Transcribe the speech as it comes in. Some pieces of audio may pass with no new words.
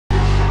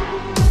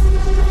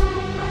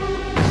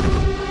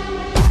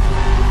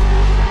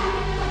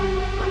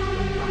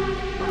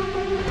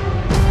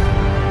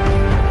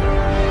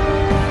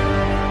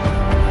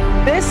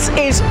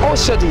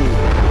Oshodi,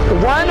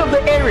 one of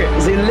the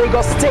areas in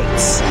Lagos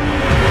State.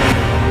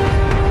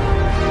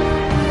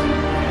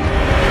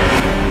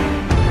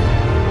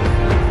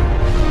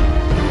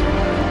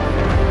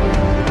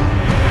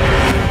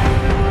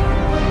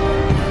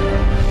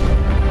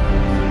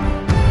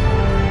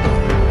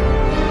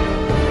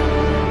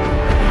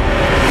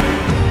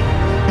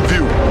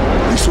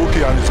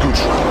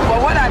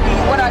 But what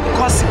are the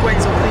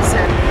consequences of this?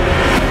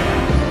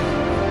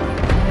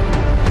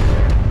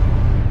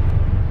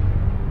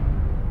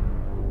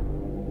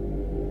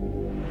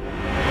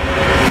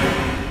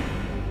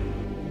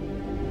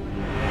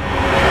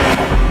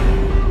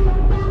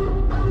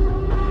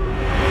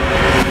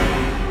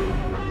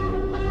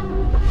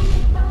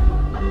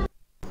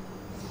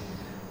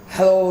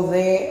 Hello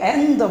there,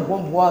 and a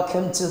warm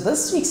welcome to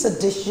this week's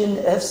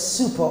edition of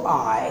Super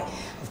Eye.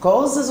 Of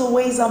course, as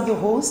always, I'm your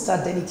host,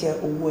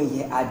 Adenike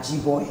Owoye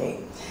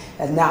Ajiboye.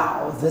 And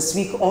now, this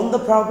week on the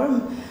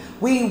program,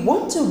 we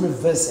want to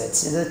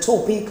revisit the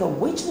topic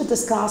which we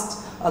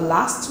discussed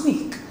last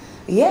week.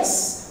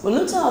 Yes, we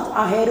looked at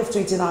ahead of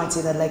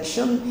 2019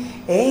 election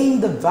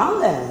and the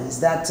violence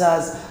that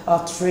has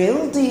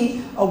trailed the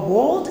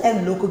world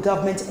and local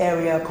government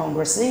area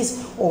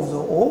congresses of the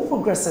All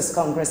Progressives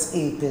Congress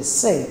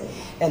APC.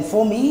 And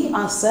for me,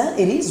 I said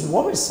it is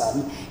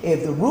worrisome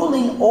if the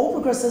ruling All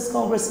Progressives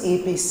Congress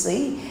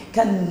APC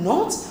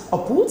cannot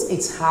put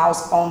its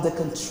house under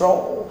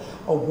control.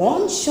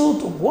 One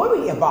should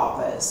worry about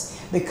this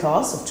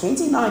because of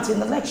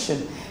 2019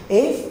 election.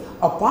 If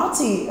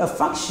a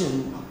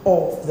faction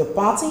of the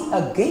party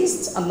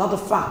against another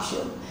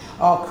faction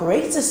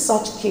creates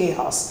such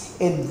chaos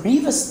in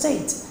Rivers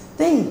State,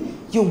 then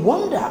you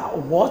wonder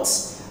what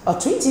a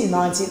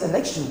 2019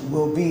 election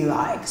will be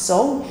like.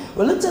 So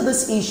we looked at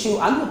this issue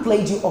and we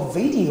played you a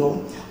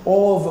video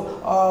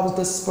of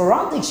the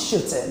sporadic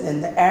shooting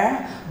in the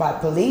air by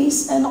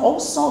police and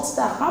all sorts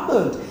that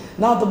happened.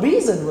 Now the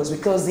reason was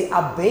because the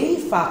Abe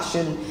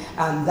faction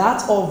and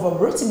that of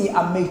Rotimi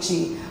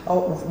Amechi,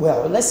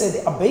 well, let's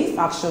say the Abe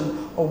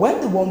faction were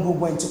the one who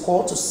went to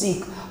court to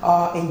seek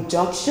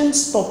injunction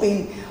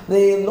stopping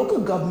the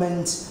local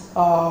government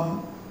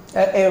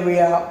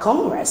area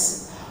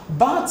congress.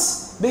 But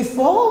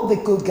before they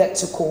could get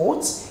to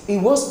court,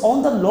 it was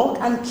on the lock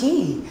and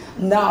key.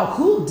 Now,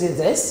 who did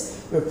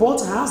this?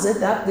 Report has it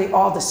that they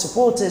are the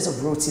supporters of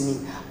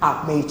Rotimi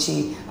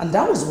Amechi, and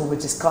that was what we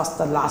discussed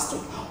last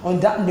week.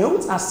 On that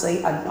note, I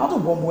say another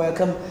warm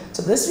welcome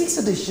to this week's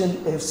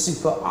edition of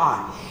Super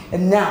Eye.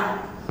 And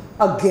now,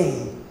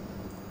 again,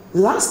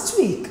 last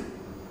week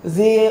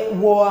there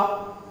were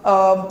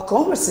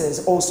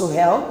congresses also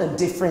held in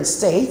different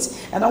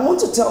states, and I want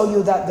to tell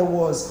you that there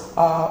was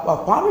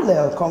a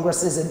parallel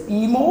congresses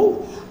in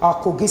Imo,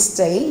 Kogi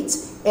State,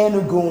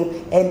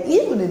 Enugu, and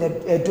even in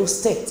Edo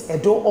State.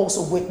 Edo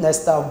also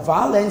witnessed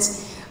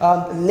violence.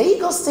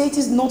 Lagos State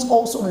is not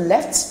also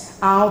left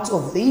out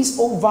of this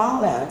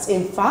violence.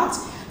 In fact,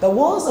 there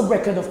was a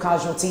record of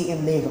casualty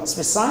in Lagos,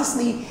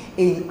 precisely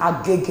in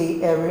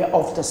Agege area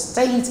of the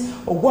state,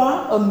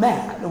 where a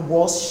man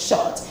was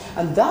shot.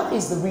 And that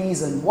is the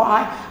reason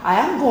why I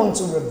am going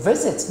to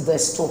revisit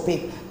this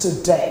topic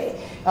today.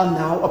 And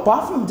now,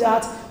 apart from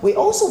that, we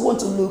also want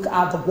to look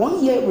at the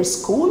one-year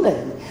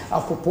reschooling,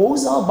 a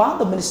proposal by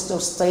the Minister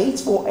of State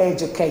for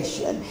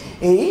Education.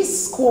 He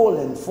is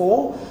calling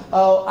for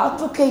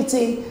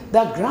advocating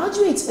that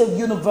graduates of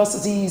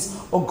universities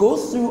will go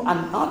through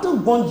another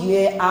 1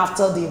 year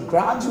after they've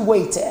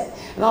graduated.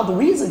 Now, the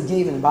reason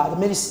given by the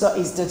minister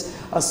is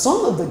that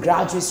some of the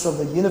graduates from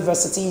the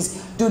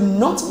universities do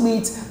not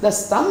meet the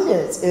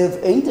standards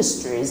of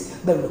industries,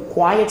 the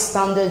required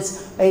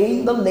standards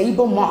in the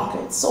labor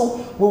market.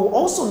 So we'll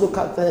also look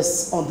at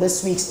this on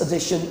this week's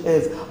edition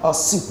of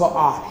Super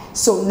Eye.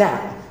 So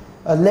now,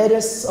 let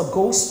us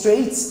go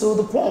straight to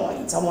the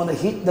point. I want to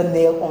hit the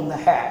nail on the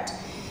head.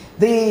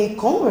 The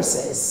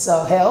congresses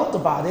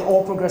held by the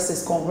All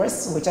Progressives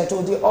Congress, which I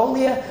told you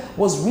earlier,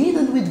 was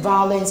ridden with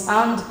violence,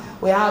 and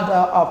we had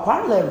a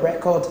parallel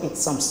record in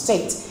some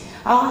states.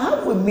 I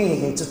have with me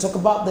here to talk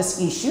about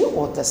this issue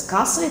or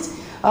discuss it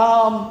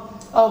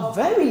a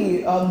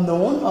very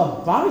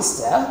known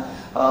barrister.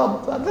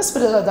 Let's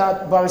put it like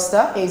that.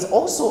 Barrister is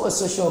also a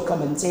social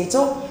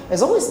commentator.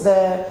 Is always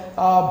there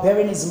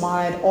bearing his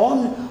mind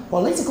on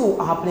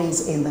political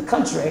happenings in the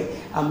country.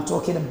 I'm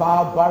talking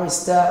about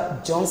Barrister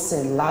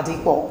Johnson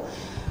Ladipo.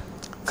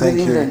 Thank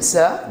you. Good evening,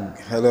 sir.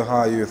 Hello, how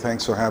are you?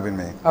 Thanks for having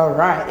me. All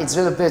right, it's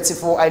really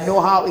beautiful. I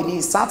know how it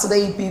is.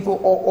 Saturday people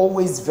are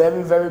always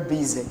very, very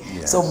busy.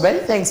 Yes. So many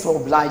thanks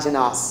for obliging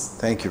us.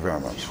 Thank you very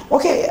much.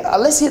 Okay,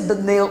 let's hit the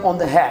nail on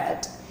the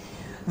head.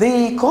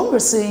 The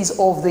congresses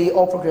of the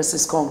All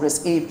Progressives Congress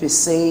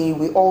APC,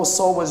 we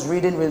also was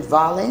reading with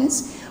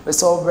violence. We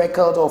saw a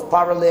record of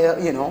parallel,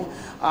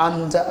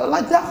 and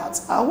like that.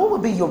 What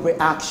would be your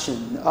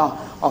reaction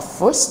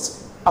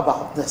first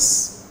about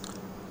this?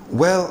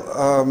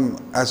 Well,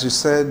 as you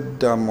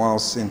said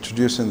whilst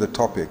introducing the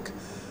topic,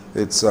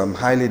 it's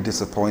highly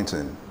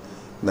disappointing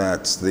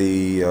that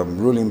the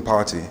ruling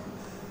party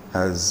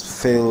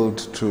has failed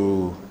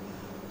to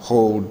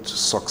hold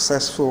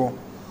successful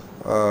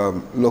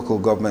local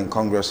government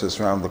congresses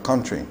around the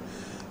country.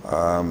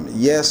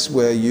 Yes,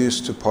 we're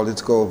used to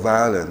political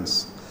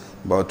violence,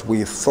 but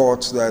we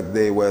thought that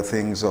they were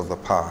things of the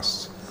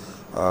past.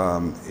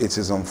 It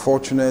is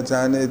unfortunate,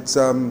 and it's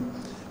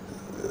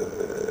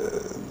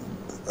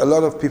a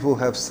lot of people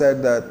have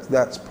said that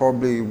that's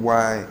probably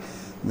why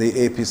the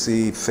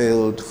APC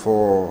failed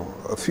for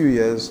a few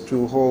years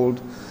to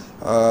hold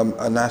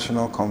a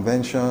national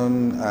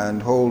convention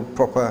and hold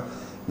proper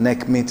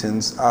NEC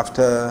meetings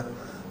after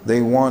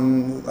they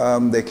won,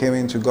 they came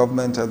into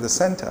government at the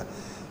center.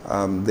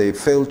 They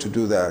failed to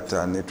do that,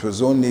 and it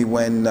was only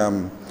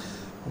when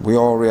we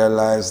all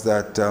realized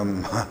that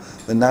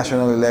the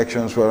national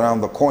elections were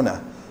around the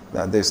corner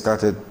that they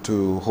started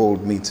to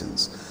hold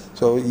meetings.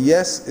 So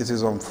yes, it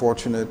is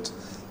unfortunate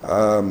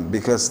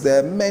because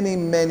there are many,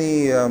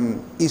 many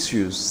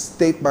issues,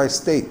 state by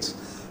state,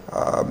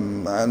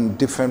 and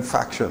different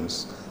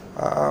factions.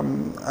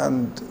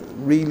 And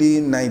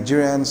really,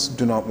 Nigerians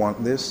do not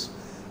want this.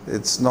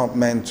 It's not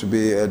meant to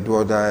be a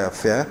do-or-die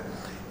affair.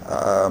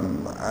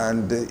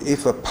 And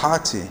if a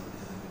party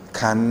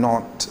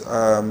cannot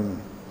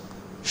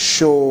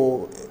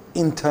show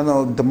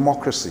internal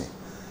democracy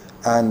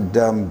and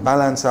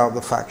balance out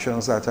the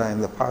factions that are in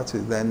the party,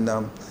 then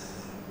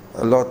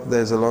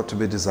there's a lot to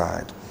be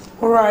desired.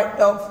 All right,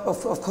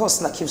 of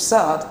course, like you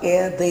said,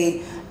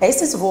 the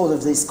essence of all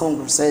of these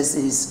congresses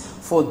is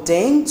for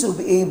them to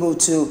be able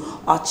to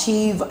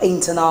achieve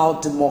internal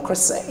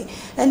democracy.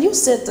 And you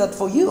said that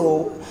for you,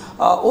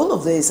 all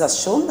of this has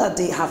shown that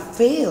they have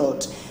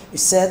failed. You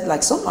said,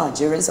 like some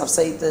Nigerians have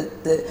said,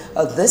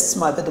 that this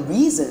might be the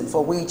reason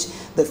for which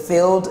they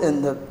failed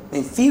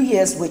in few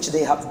years which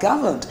they have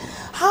governed.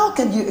 How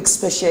can you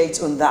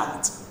expatiate on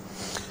that?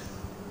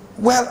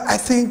 Well, I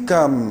think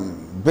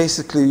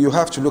basically you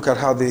have to look at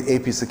how the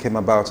APC came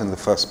about in the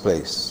first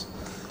place.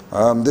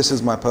 This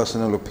is my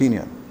personal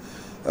opinion.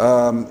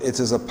 It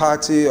is a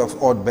party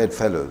of odd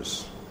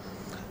bedfellows.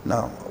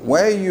 Now,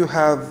 where you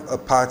have a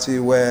party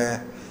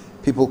where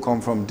people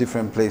come from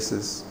different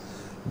places,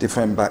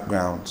 different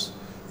backgrounds,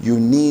 you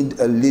need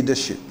a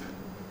leadership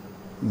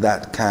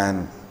that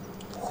can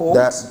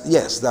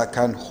that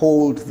can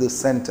hold the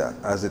center,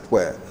 as it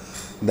were,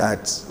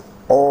 that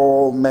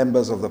all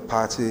members of the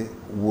party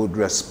would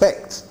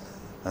respect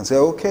and say,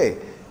 okay,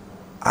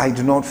 I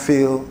do not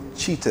feel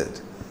cheated.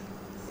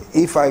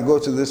 If I go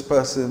to this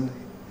person,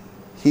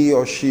 he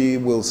or she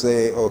will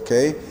say,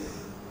 okay,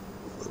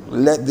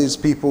 let these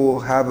people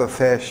have a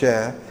fair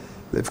share.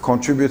 They've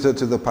contributed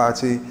to the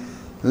party.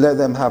 Let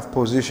them have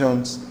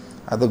positions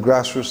at the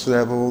grassroots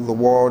level, the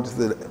ward,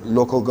 the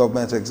local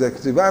government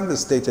executive, and the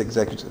state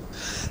executive.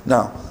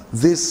 Now,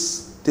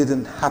 this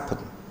didn't happen.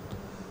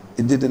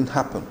 It didn't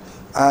happen.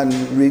 And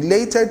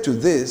related to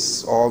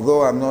this,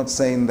 although I'm not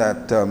saying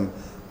that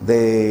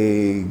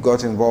they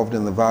got involved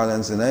in the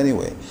violence in any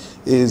way,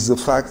 is the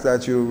fact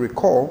that you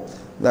recall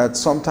that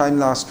sometime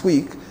last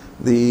week,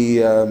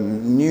 the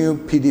new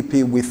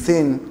PDP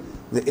within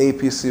the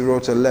APC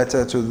wrote a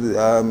letter to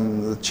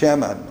the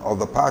chairman of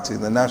the party,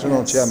 the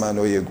national chairman,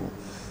 Oyegu,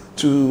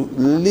 to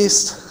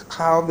list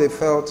how they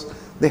felt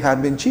they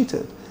had been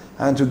cheated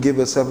and to give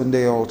a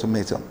 7-day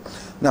ultimatum.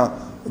 Now,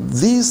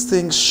 these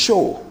things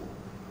show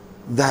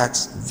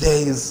that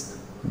there is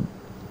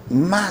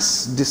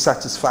mass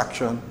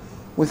dissatisfaction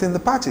within the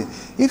party.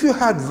 If you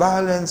had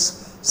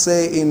violence,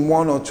 say, in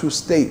 1 or 2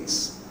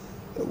 states,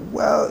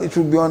 well, it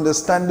would be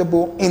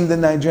understandable in the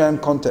Nigerian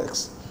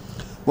context.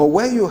 But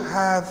where you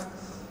have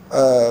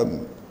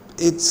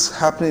it's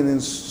happening in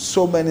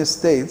so many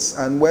states,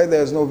 and where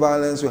there's no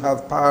violence, you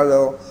have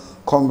parallel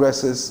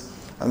congresses.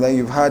 And then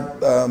you've had,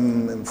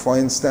 for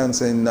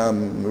instance, in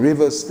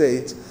Rivers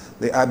State,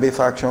 the Abe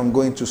faction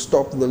going to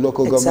stop the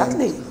local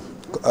government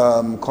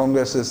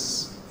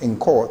congresses in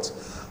court.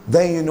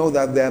 Then you know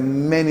that there are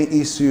many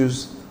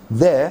issues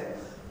there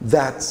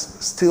that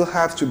still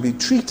have to be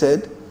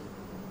treated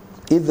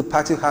if the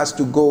party has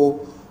to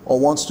go or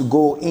wants to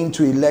go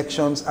into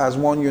elections as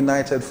one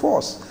united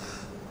force.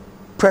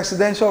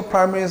 Presidential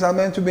primaries are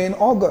meant to be in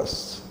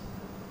August,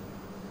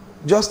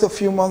 just a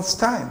few months'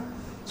 time.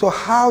 So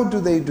how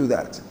do they do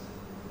that?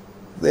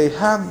 They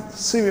have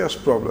serious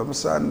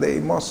problems, and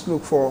they must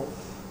look for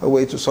a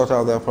way to sort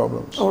out their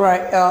problems. All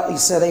right, you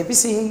said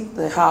APC,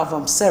 they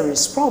have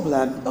serious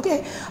problem.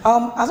 Okay,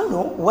 I don't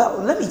know. Well,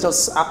 let me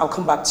just, I'll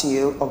come back to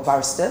you,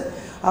 Barrister.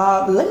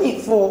 Let me,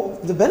 for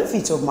the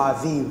benefit of my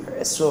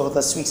viewers for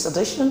this week's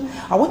edition,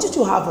 I want you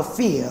to have a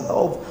feel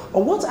of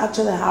what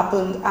actually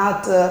happened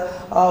at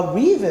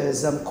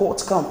Rivers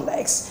Court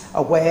Complex,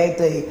 where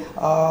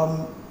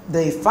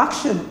the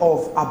faction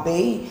of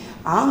Abe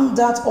and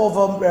that of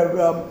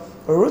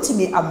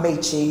Rotimi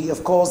Amechi,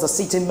 of course, the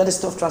sitting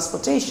Minister of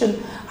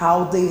Transportation,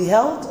 how they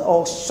held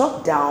or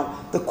shut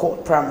down the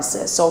court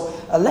premises. So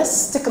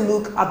let's take a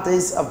look at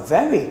this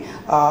very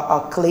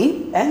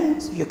clip,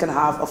 and you can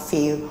have a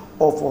feel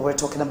of what we're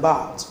talking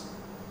about.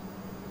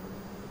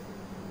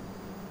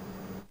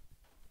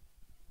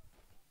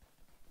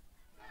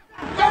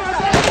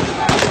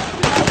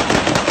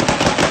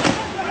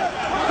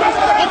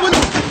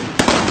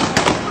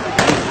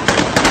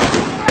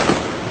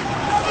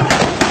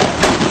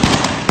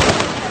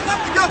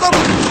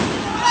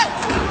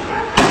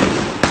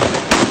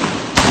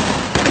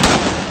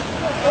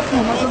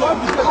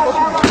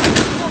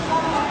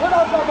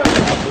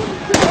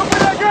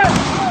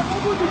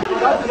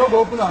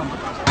 We are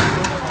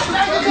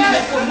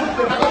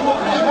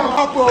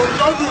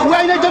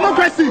in a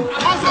democracy.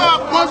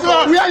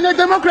 We are in a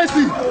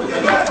democracy.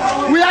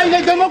 We are in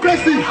a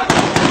democracy.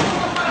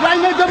 We are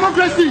in a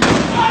democracy.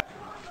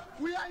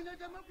 We are in a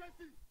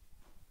democracy.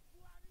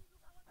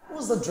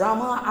 Was the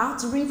drama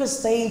at River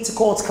State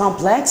Court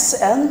Complex?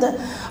 And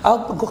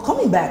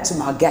coming back to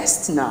my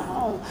guest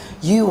now,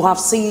 you have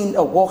seen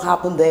what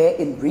happened there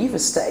in River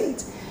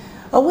State.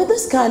 With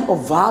this kind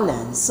of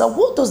violence,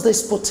 what does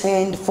this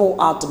portend for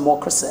our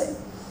democracy?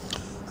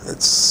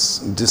 It's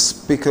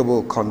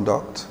despicable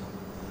conduct.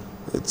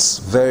 It's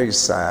very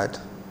sad,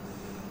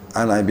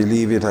 and I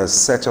believe it has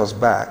set us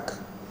back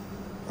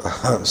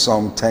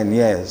some 10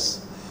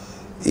 years.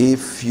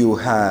 If you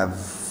have,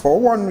 for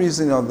one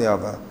reason or the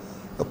other,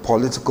 a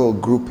political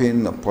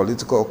grouping, a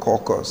political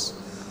caucus,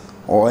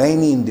 or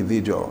any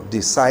individual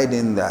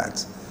deciding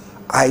that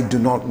I do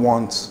not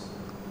want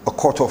a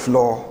court of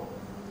law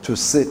to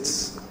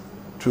sit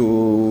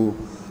to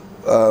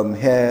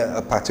hear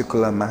a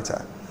particular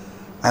matter,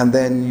 and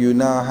then you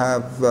now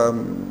have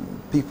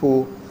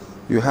people,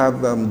 you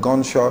have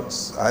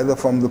gunshots either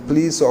from the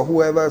police or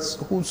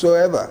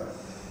whosoever.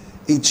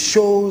 It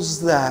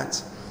shows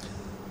that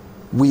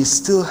we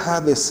still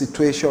have a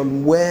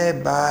situation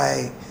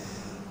whereby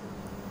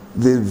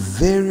the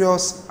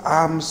various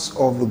arms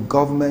of the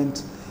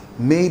government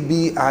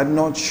maybe are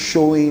not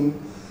showing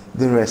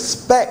the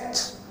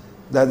respect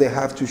that they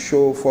have to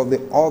show for the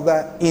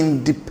other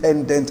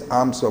independent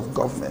arms of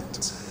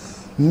government.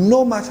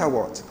 No matter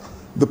what,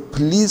 the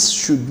police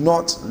should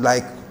not,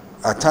 like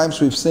at times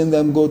we've seen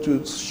them go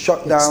to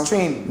shut down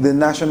the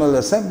National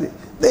Assembly.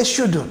 They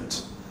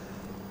shouldn't,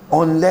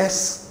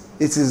 unless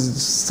it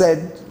is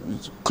said,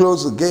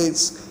 close the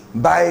gates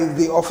by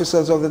the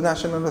officers of the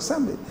National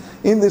Assembly.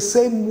 In the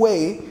same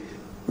way,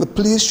 the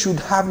police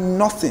should have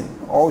nothing,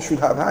 or should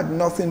have had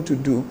nothing to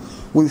do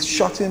with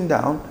shutting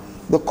down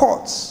the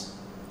courts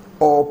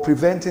or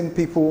preventing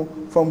people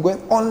from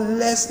going,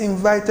 unless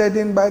invited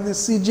in by the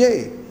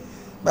CJ,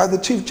 by the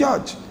chief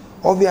judge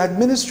or the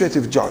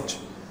administrative judge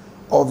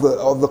of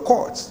the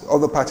court, or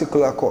the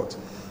particular court.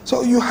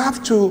 So you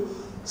have to,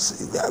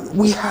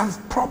 we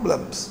have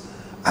problems,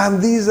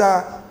 and these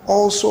are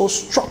also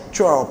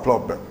structural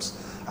problems,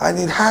 and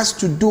it has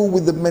to do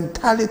with the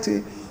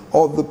mentality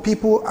of the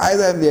people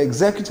either in the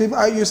executive.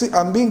 You see,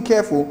 I'm being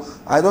careful,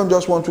 I don't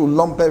just want to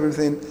lump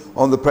everything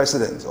on the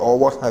president or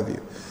what have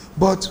you.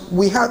 But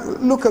we have,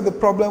 look at the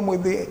problem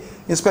with the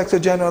Inspector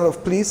General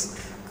of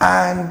Police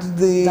and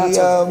the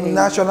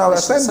National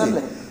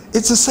Assembly.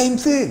 It's the same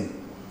thing.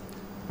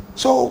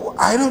 So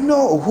I don't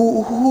know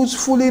who's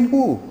fooling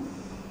who.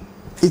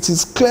 It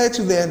is clear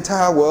to the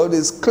entire world,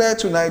 it's clear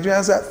to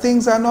Nigerians that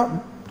things are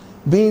not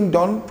being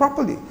done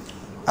properly.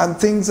 And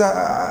things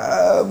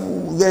are,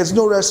 there's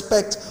no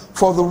respect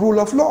for the rule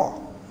of law.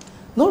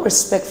 No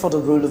respect for the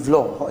rule of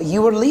law.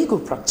 You're a legal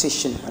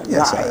practitioner,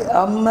 yes, right?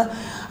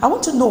 I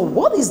want to know,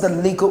 what is the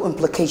legal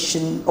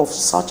implication of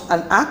such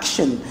an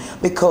action?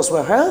 Because we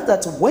heard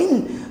that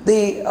when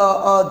the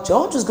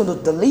judge was going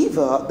to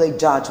deliver the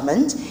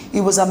judgment, he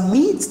was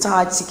amid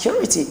tight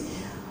security,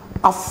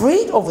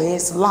 afraid of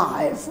his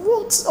life.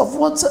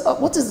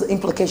 What is the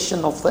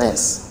implication of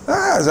this?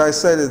 As I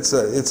said, it's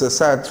a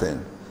sad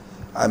thing.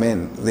 I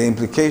mean, the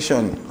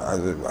implication,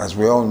 as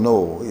we all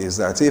know, is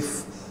that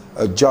if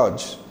a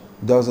judge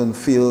doesn't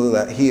feel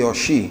that he or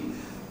she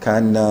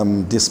can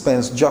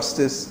dispense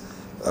justice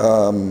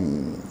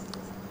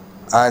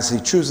as he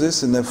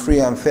chooses in a free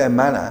and fair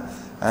manner,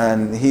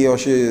 and he or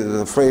she is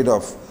afraid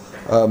of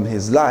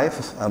his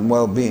life and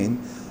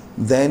well-being,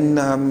 then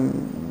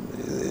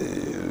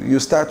you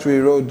start to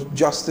erode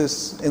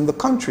justice in the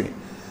country.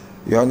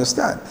 You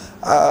understand?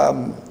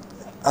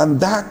 And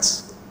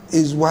that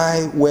is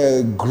why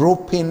we're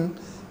groping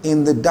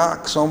in the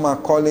dark. Some are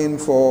calling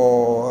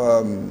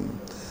for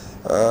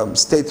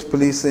state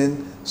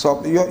policing.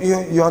 So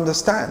you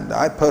understand.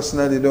 I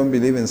personally don't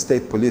believe in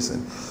state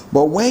policing.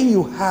 But when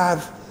you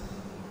have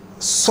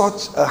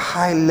such a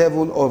high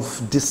level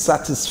of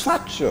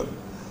dissatisfaction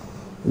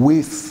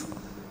with,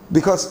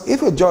 because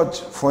if a judge,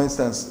 for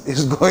instance,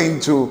 is going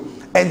to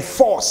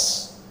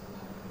enforce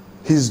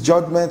his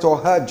judgment or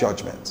her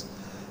judgment,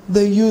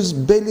 they use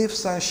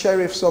bailiffs and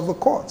sheriffs of the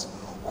court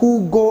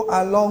who go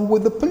along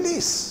with the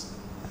police.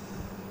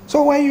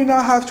 So when you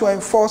now have to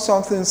enforce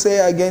something, say,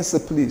 against the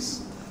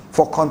police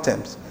for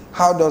contempt,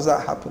 how does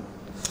that happen?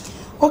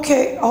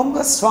 Okay,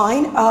 that's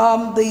fine.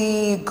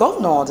 The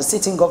governor, the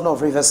sitting governor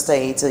of River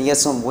State,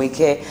 Nyesom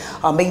Wike,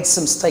 made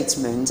some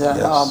statement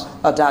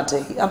that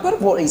day. And part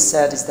of what he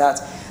said is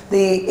that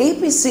the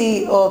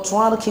APC are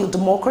trying to kill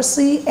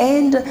democracy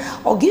and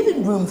are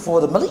giving room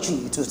for the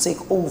military to take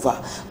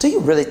over. Do you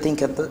really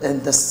think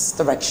in this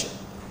direction?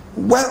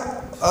 Well,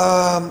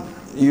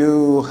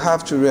 you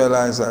have to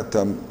realize that,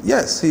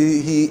 yes,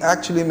 he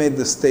actually made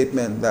the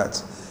statement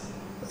that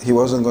he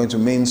wasn't going to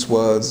mince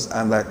words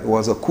and that it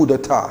was a coup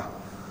d'etat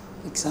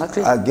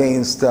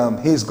against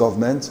his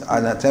government,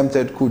 an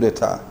attempted coup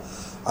d'etat.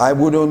 I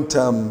wouldn't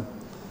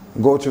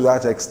go to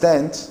that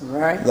extent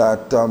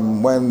that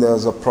when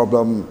there's a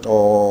problem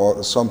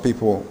or some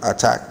people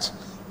attacked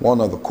one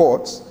of the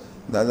courts,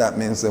 that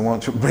means they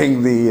want to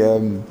bring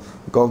the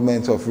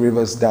government of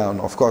Rivers down.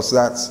 Of course,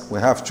 we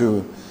have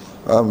to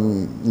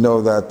know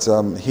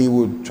that he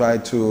would try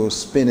to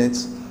spin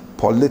it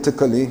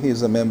politically.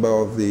 He's a member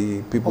of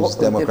the People's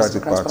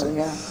Democratic Party.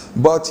 Yeah.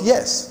 But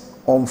yes,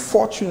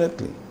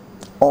 unfortunately,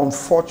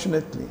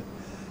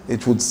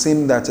 it would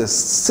seem that a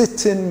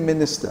sitting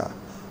minister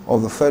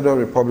of the Federal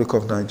Republic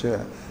of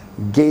Nigeria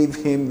gave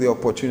him the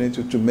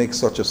opportunity to make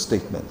such a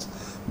statement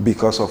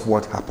because of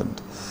what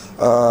happened.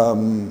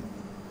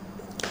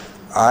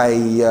 I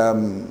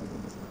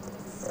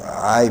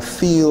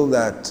feel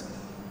that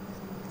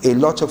a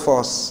lot of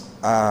us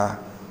are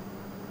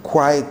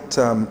quite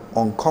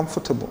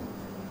uncomfortable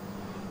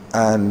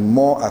and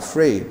more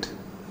afraid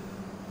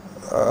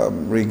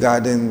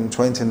regarding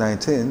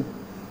 2019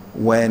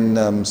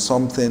 when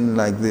something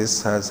like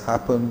this has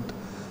happened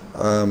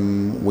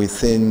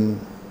within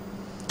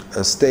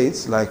a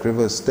state like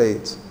Rivers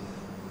State,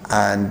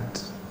 and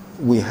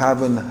we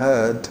haven't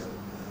heard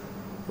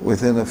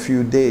within a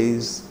few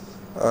days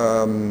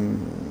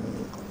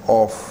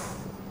of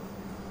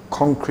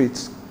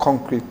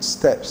concrete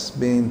steps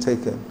being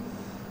taken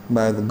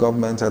by the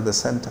government at the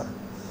center.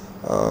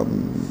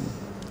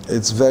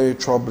 It's very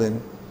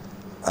troubling,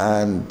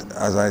 and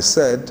as I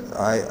said,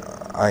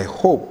 I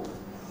hope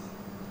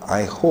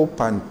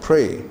and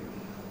pray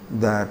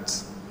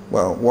that,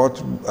 well, what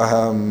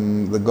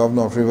the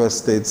governor of Rivers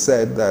State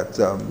said that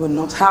will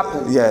not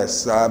happen.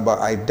 Yes, but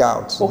I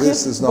doubt. Okay,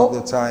 this is not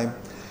the time.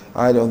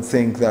 I don't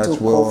think that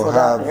we'll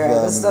have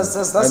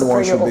that's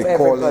anyone should be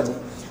calling.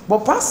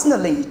 But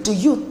personally, do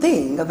you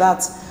think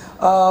that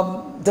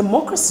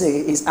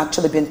democracy is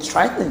actually being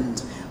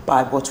threatened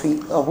by what we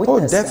witnessed?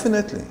 Oh,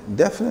 definitely,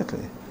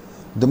 definitely.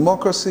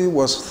 Democracy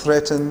was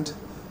threatened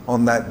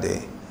on that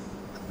day.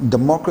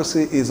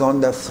 Democracy is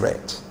under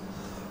threat.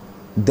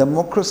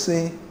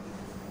 Democracy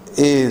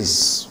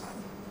is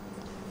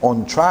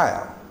on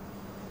trial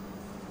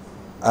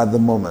at the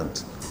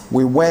moment.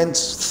 We went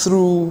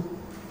through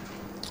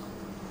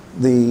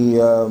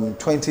the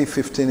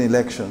 2015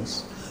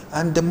 elections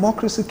and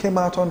democracy came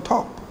out on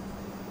top.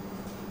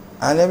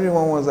 And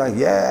everyone was like,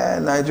 yeah,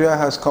 Nigeria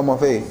has come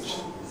of age.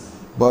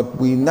 But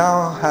we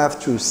now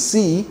have to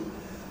see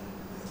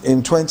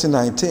in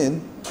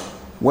 2019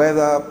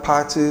 whether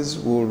parties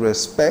will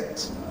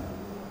respect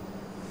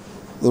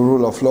the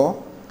rule of law,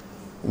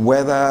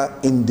 whether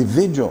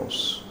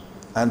individuals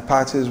and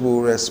parties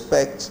will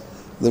respect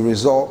the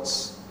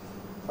results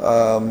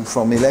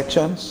from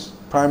elections,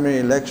 primary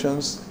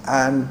elections,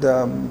 and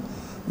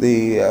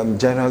the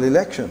general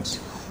elections.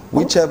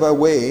 Whichever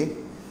way,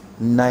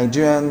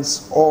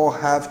 Nigerians all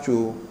have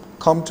to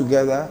come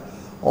together,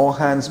 all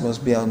hands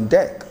must be on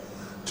deck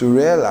to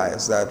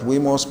realize that we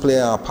must play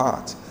our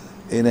part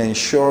in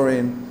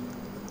ensuring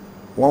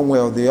one way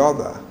or the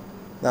other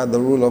that the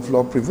rule of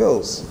law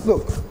prevails.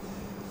 Look,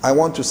 I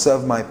want to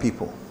serve my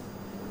people.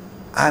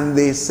 And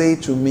they say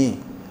to me,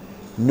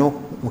 no,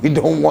 we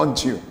don't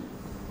want you.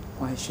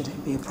 Why should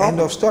it be a problem? End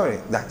of story.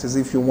 That is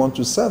if you want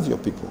to serve your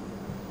people.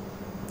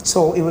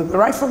 So it would be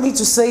right for me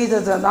to say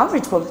that an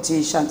average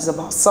politician is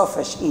about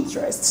selfish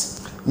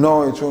interests.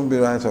 No, it won't be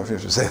right of you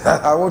to say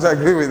that. I won't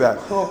agree with that.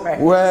 Okay.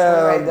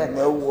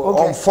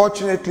 Well,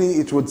 unfortunately,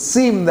 it would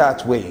seem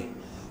that way.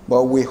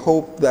 But we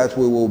hope that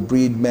we will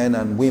breed men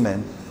and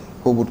women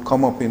who would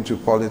come up into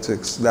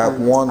politics that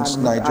wants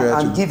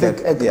Nigeria to give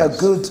a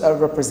good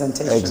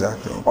representation.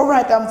 Exactly. All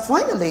right.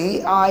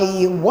 Finally,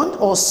 I want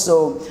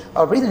also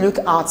really look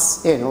at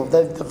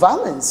the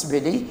violence.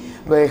 Really,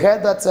 we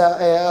heard that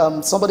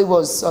somebody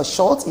was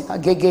shot in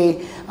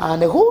Agege,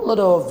 and a whole lot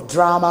of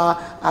drama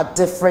at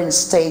different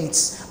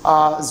states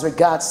as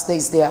regards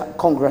their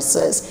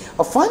congresses.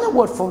 A final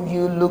word from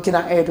you, looking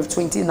ahead of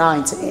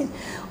 2019.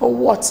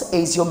 What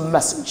is your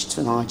message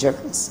to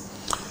Nigerians?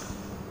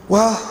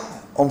 Well,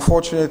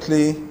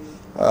 unfortunately,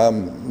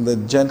 the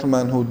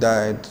gentleman who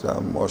died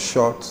was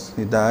shot.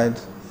 He died.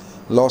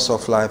 Loss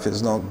of life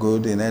is not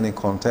good in any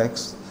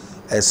context,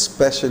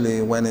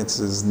 especially when it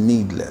is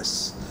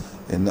needless.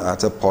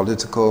 At a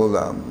political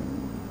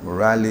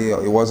rally,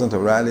 or it wasn't a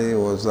rally, it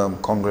was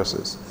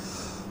congresses.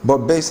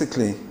 But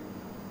basically,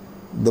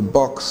 the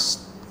buck,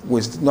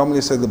 we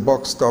normally say the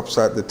buck stops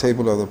at the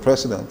table of the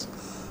president,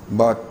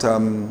 but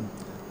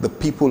the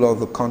people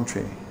of the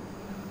country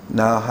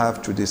now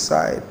have to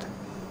decide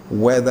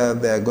whether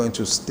they're going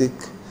to stick.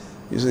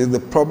 You see,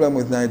 the problem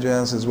with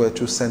Nigerians is we're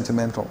too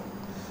sentimental.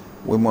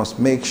 We must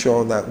make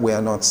sure that we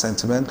are not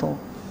sentimental.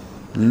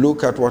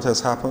 Look at what has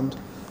happened.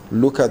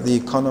 Look at the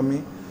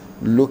economy.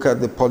 Look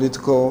at the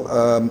political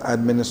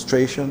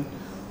administration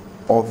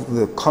of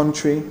the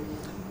country,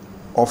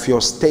 of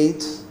your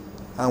state,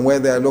 and where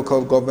there are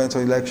local government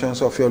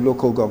elections of your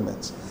local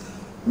governments.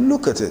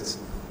 Look at it.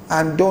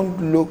 And don't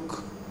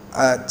look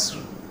at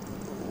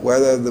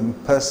whether the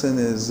person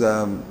is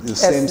the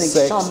same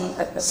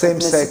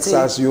sex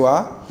as you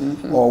are,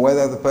 or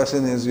whether the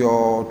person is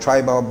your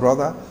tribal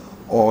brother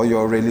or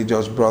your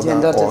religious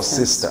brother or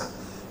sister.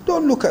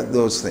 Don't look at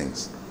those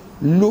things.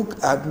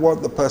 Look at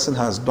what the person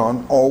has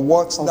done or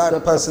what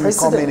that person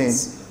coming in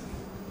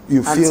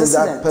you feel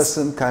that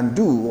person can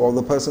do, or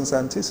the person's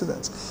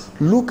antecedents.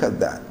 Look at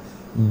that.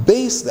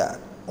 Base that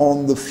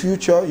on the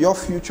future, your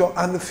future,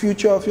 and the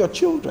future of your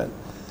children.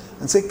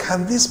 And say,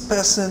 can this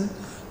person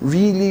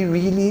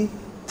really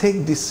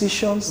take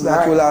decisions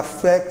that will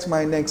affect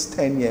my next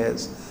 10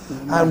 years?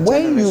 And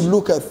when you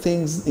look at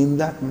things in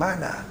that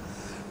manner,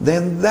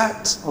 then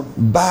that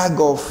bag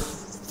of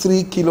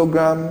 3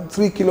 kilogram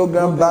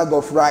bag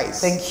of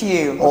rice,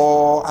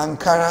 or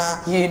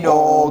Ankara,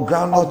 or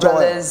groundnut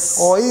oil,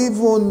 or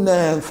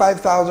even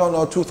 5,000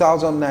 or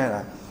 2,000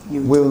 naira,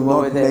 will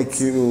not make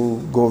you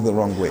go the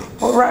wrong way.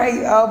 All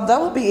right, that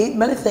will be it.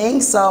 Many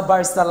thanks,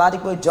 Barrister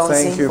Ladipo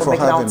Johnson, for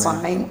making our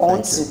time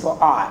on Super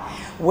Eye.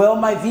 Well,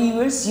 my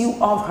viewers, you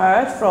have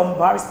heard from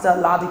Barrister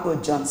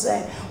Ladipo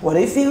Johnson what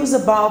he feels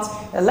about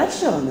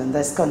election in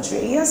this country.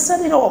 He has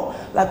said it all.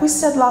 Like we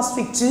said last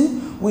week too,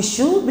 we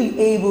should be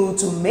able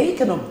to make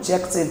an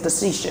objective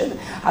decision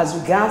as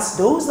regards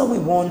those that we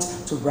want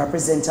to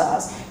represent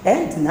us.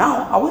 And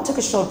now, I will take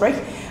a short break,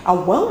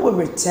 and when we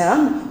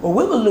return, we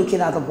will be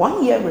looking at the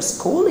one-year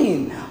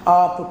reschooling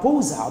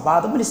proposal by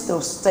the Minister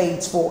of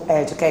State for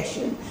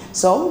Education.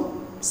 So,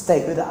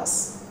 stay with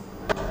us.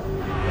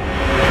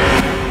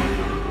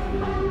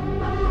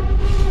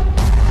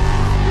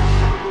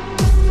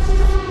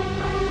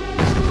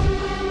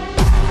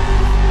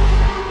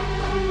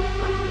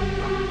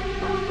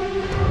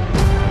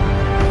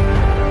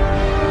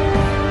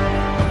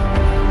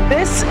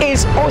 This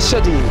is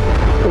Oshodi,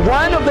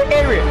 one of the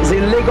areas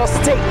in Lagos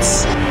State.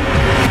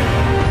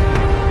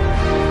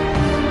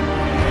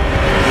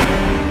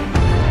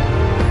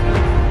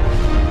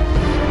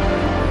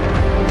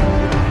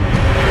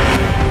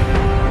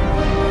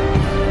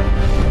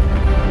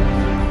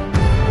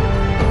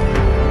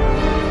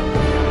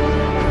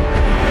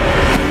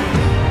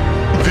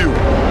 View,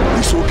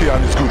 it's okay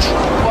and it's good.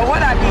 But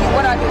what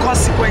are the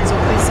consequences of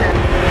this?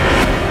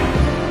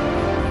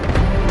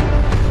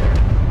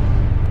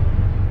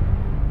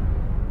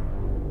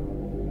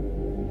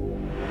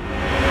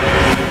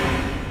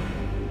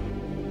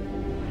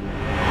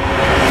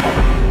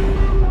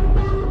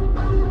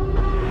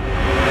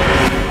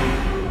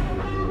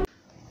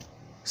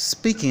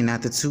 Speaking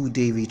at the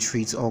two-day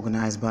retreat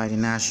organized by the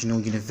National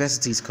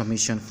Universities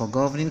Commission for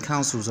Governing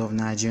Councils of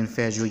Nigerian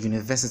Federal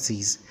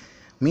Universities,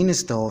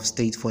 Minister of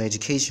State for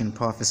Education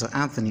Professor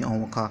Anthony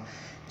Onwuka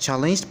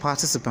challenged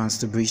participants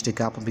to bridge the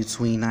gap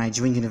between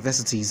Nigerian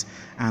universities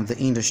and the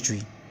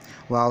industry.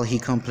 While he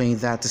complained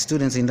that the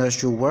Students'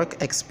 Industrial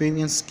Work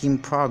Experience Scheme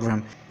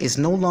program is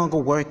no longer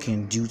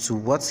working due to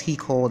what he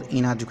called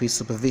inadequate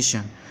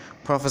supervision,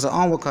 Professor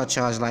Onwuka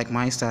charged like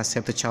minds to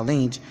accept the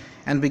challenge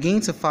and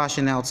begin to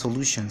fashion out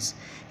solutions.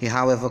 He,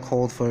 however,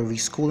 called for a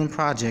reschooling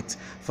project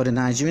for the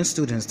Nigerian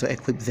students to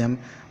equip them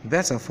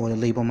better for the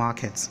labor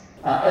market.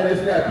 I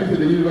earnestly appeal to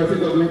the University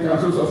Governing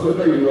Councils of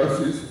Federal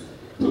Universities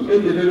to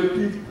end the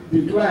relative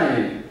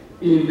decline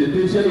in the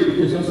tertiary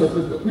education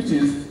sector, which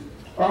is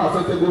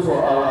unacceptable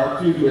for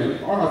our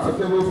children,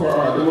 unacceptable for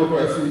our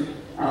democracy,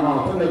 and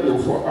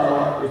untenable for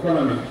our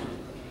economy.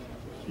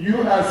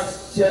 You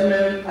as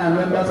chairmen and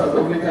members of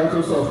governing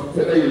councils of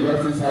federal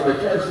universities have a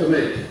choice to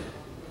make.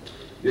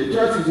 The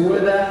choice is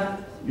whether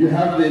you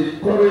have the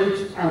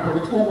courage and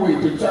political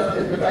will to chart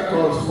a better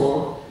course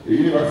for the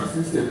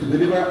university system to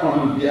deliver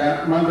on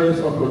their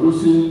mandates of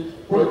producing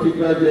quality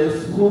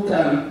graduates who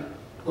can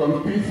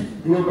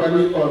compete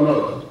globally or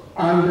not.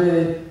 And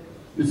the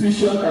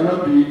decision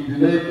cannot be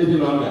delayed any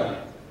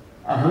longer.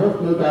 I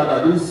hope no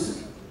doubt that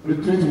this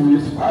retreat will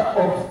be part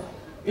of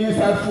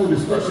insightful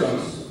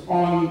discussions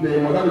on the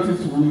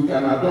modalities we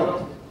can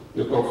adopt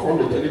to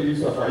confront the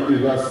challenges of our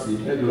university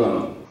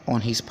head-on.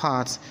 On his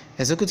part,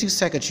 Executive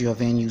Secretary of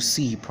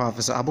NUC,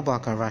 Professor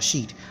Abubakar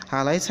Rashid,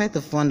 highlighted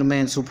the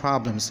fundamental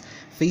problems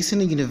facing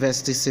the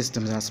university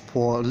systems as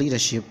poor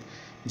leadership,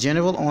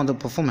 general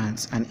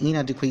underperformance, and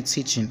inadequate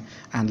teaching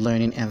and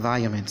learning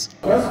environments.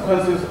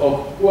 Consequences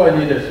of poor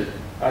leadership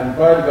and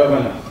bad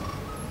governance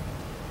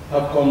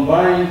have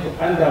combined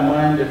to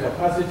undermine the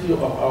capacity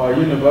of our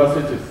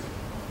universities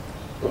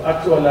to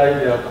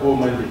actualize their core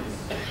mandates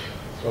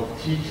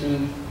of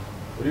teaching,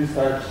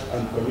 research,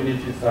 and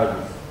community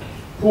service.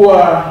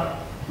 Poor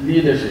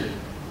leadership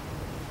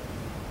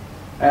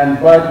and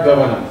bad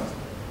governance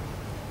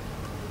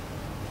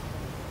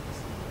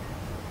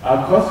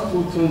are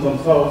constituting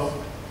themselves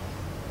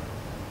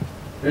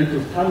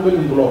into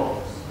stumbling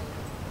blocks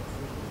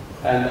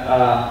and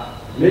are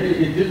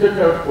making it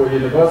difficult for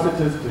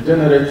universities to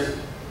generate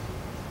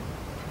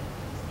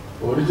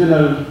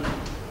original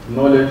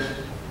knowledge,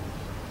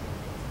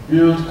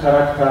 build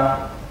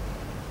character,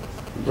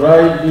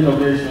 drive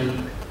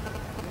innovation,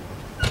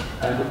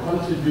 and to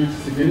contribute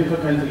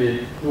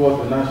significantly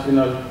towards the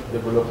national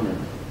development.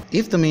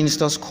 If the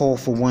minister's call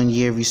for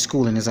one-year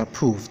reschooling is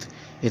approved,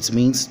 it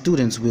means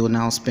students will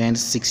now spend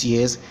 6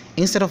 years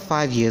instead of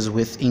 5 years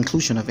with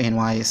inclusion of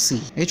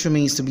NYSC. It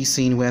remains to be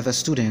seen whether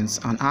students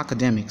and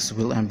academics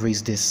will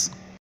embrace this.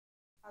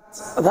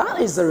 That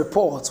is the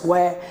report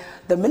where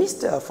the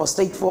Minister for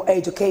State for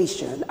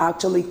Education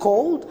actually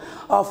called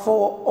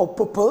for or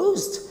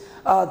proposed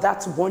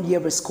that 1 year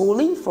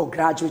reschooling for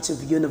graduates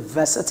of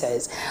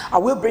universities. I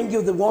will bring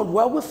you the one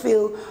where we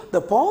feel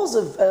the pulse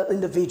of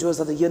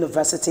individuals at the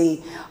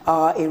university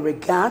in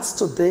regards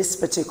to this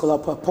particular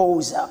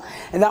proposal.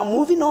 And now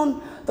moving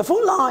on, the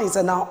phone lines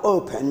are now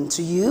open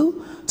to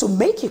you to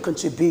make your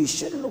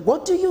contribution.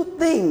 What do you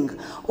think,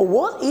 or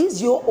what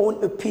is your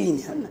own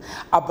opinion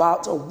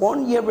about a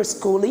 1 year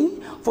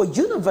reschooling for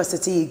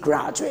university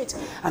graduates?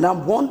 And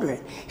I'm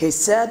wondering, he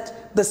said,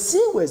 the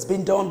surveys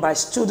being done by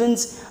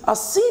students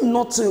seem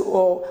not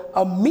to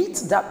meet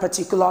that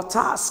particular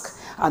task.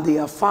 And they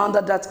have found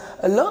that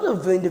a lot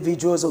of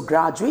individuals or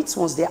graduates,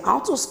 once they're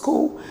out of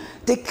school,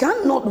 they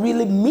cannot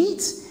really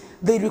meet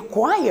the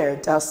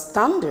required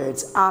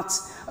standards at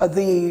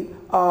the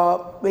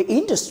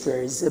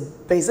industries,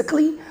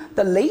 basically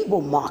the labor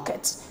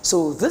market.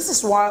 So this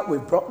is why we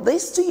brought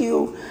this to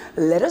you.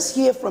 Let us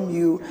hear from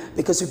you,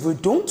 because if we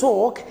don't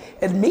talk,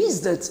 it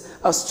means that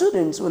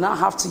students will not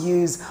have to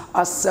use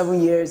 7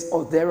 years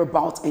or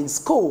thereabout in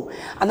school.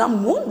 And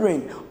I'm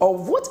wondering,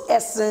 of what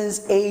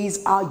essence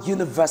is our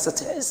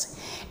universities?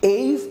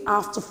 If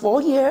after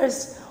 4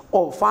 years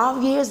or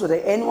 5 years with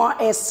the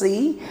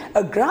NYSC,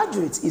 a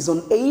graduate is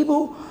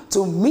unable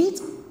to meet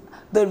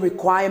the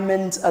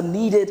requirements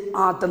needed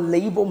at the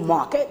labor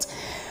market.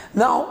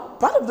 Now,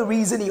 part of the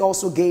reason he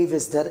also gave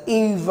is that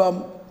if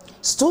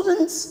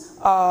students,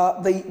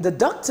 the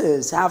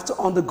doctors have to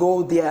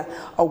undergo their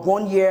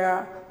 1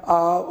 year,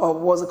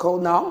 what's it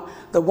called now?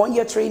 The 1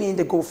 year training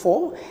they go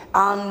for,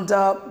 and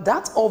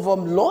that of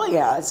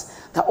lawyers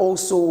that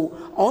also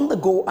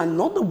undergo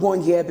another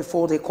 1 year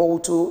before they call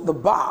to the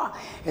bar.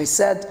 He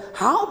said,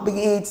 how be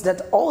it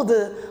that all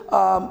the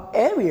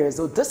areas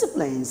or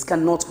disciplines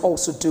cannot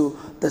also do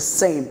the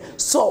same?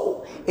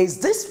 So, is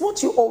this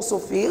what you also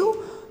feel?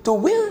 Do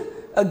we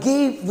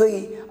give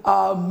the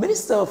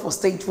Minister for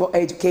State for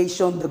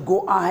Education the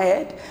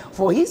go-ahead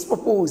for his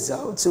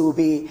proposal to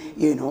be,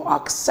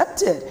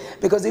 accepted?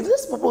 Because if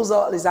this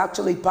proposal is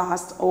actually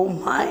passed, oh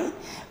my,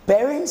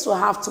 parents will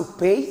have to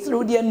pay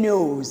through their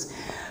nose,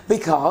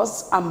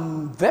 because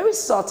I'm very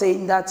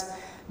certain that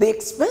the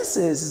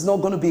expenses is not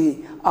going to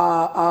be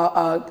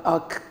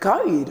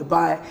carried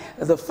by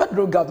the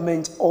federal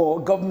government or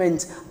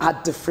government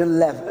at different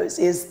levels.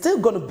 It's still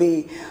going to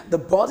be the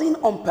burden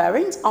on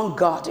parents and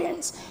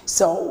guardians.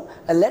 So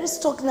let us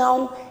talk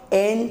now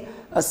and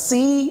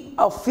see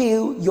or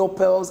feel your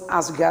pearls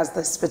as regards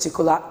this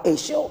particular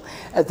issue.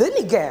 And then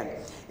again,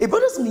 it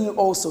bothers me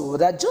also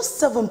that just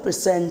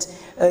 7%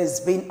 is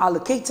being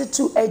allocated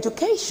to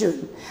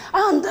education.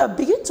 And I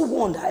begin to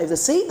wonder, if they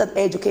say that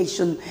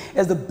education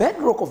is the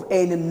bedrock of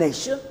any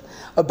nation,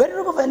 a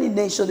bedrock of any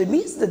nation, it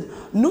means that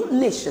no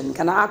nation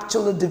can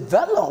actually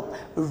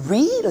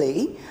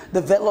really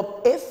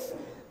develop if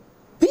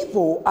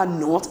people are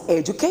not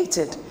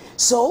educated.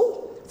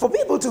 So, for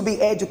people to be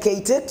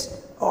educated,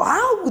 or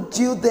how would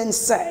you then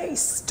say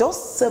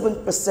just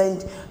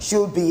 7%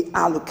 should be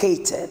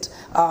allocated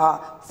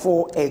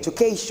for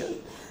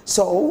education?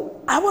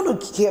 So I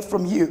want to hear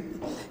from you.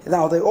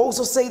 Now, they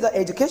also say that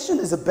education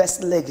is the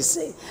best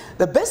legacy.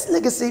 The best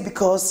legacy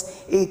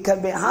because it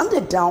can be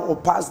handed down or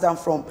passed down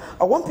from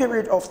one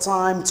period of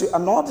time to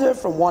another,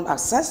 from one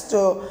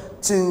ancestor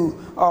to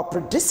a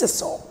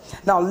predecessor.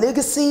 Now,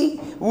 legacy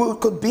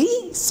could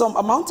be some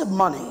amount of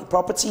money,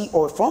 property,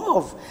 or a form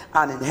of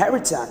an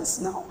inheritance.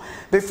 Now,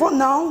 before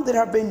now, there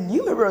have been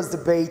numerous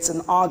debates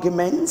and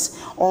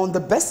arguments on the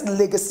best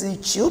legacy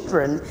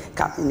children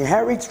can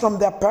inherit from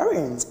their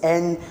parents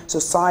and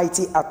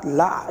society at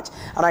large.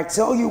 And I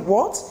tell you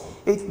what,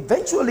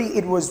 eventually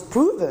it was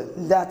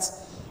proven that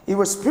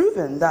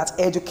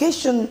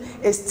education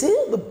is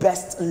still the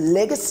best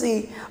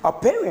legacy our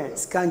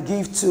parents can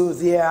give to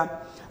their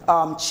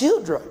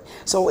children.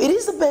 So it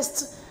is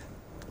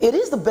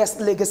the best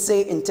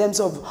legacy in terms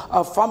of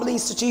family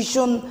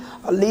institution,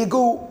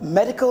 legal,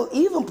 medical,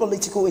 even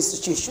political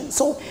institutions.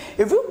 So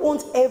if we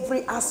want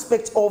every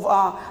aspect of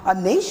our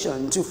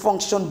nation to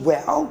function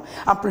well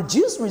and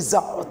produce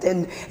results,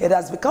 then it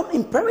has become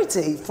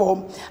imperative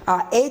for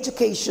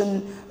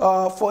education,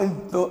 for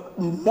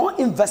more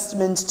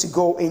investment to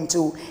go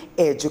into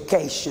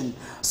education.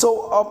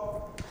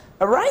 So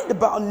right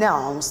about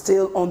now,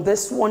 still on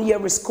this 1 year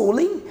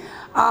reschooling,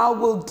 I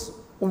would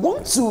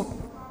want to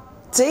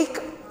take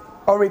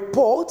a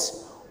report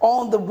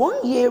on the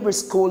 1 year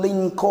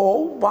reschooling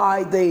call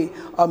by the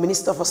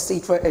Minister for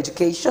State for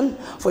Education,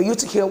 for you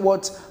to hear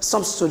what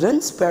some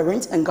students,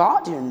 parents, and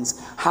guardians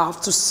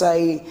have to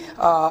say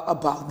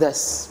about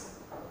this.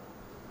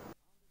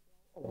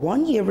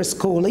 1 year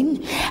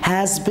reschooling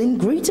has been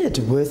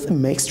greeted with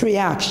mixed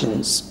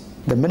reactions.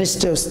 The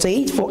Minister of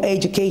State for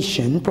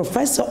Education,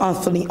 Professor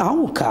Anthony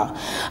Awuka,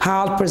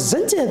 had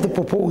presented the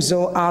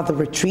proposal at the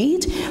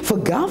retreat for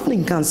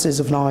governing councils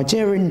of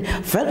Nigerian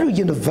federal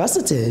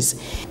universities.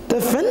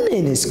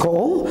 Defending his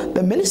call,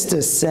 the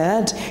minister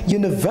said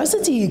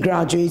university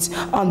graduates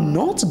are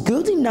not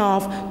good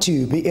enough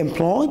to be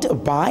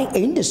employed by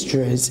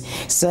industries,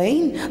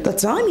 saying the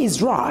time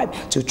is ripe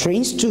to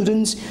train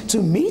students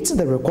to meet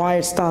the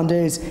required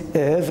standards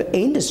of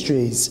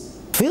industries.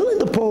 Filling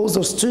the polls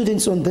of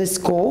students on this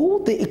call,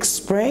 they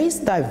express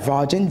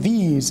divergent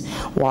views.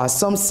 While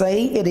some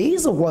say it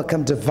is a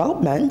welcome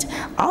development,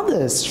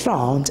 others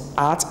frowned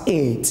at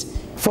it.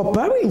 For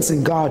parents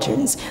and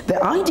guardians,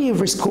 the idea of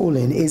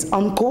reschooling is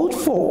uncalled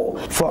for.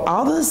 For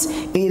others,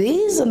 it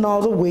is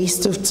another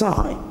waste of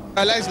time.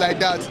 I like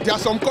that. There are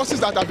some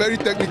courses that are very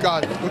technical,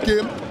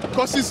 okay?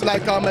 Courses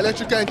like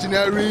electrical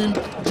engineering,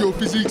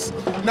 geophysics.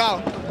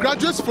 Now,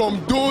 graduates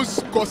from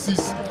those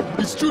courses,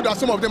 it's true that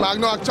some of them are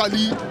not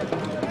actually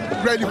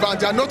relevant,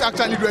 they are not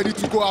actually ready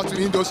to go out to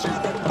the industry.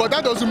 But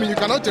that doesn't mean you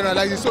cannot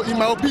generalize it. So in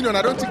my opinion,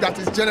 I don't think that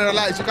is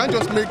generalized. You can't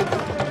just make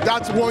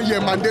that 1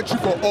 year mandatory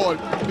for all,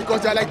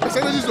 because there are like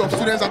percentages of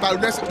students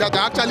that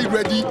are actually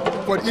ready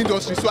for the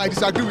industry. So I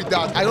disagree with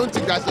that. I don't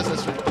think that's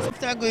necessary.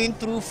 After going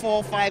through 4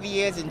 or 5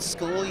 years in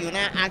school, you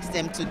now ask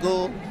them to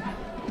go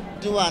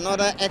do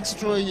another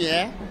extra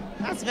year.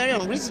 That's very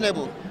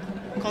unreasonable,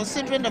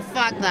 considering the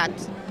fact that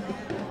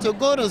to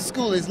go to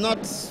school is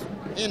not,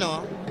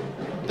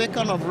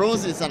 beacon of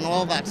roses and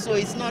all that, so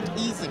it's not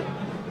easy.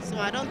 So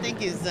I don't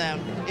think it's a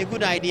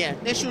good idea.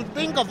 They should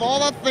think of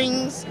other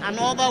things and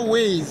other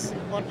ways,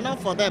 but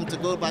not for them to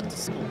go back to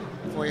school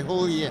for a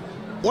whole year.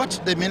 What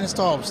the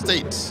Minister of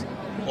State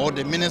or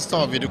the Minister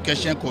of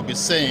Education could be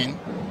saying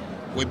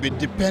will be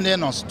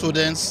dependent on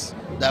students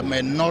that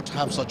may not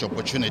have such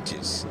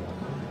opportunities.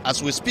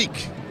 As we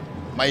speak,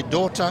 my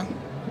daughter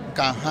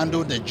can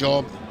handle the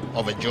job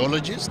of a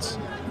geologist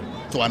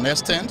to an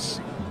extent,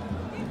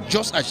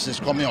 just as she's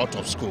coming out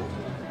of school.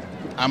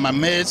 I'm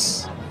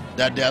amazed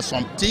that there are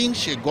some things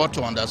she got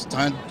to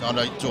understand,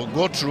 to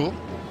go through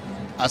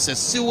as a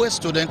CWE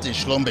student in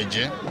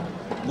Schlumberger,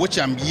 which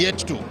I'm yet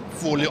to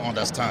fully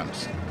understand.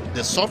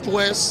 The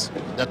softwares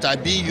that are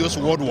being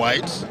used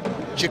worldwide,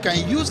 she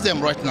can use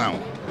them right now.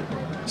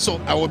 So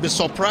I would be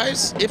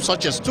surprised if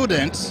such a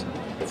student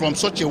from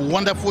such a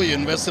wonderful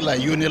university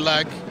like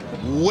UNILAG,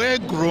 well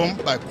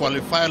groomed by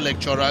qualified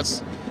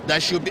lecturers,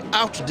 that should be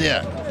out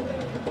there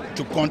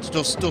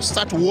to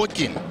start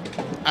working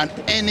and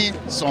earning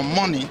some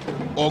money,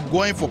 or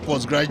going for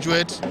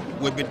postgraduate,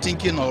 will be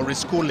thinking of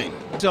reschooling.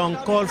 It's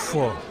uncalled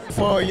for.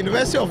 For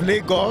University of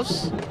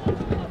Lagos,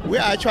 we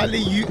are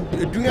actually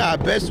doing our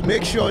best to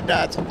make sure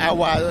that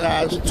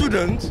our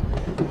students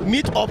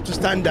meet up to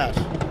standard.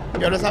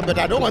 You understand? But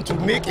I don't want to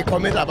make a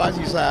comment about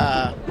his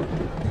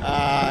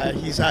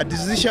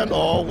decision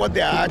or what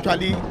they are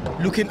actually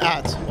looking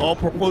at or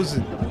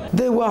proposing.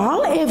 They were,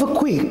 however,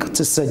 quick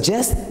to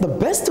suggest the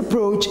best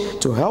approach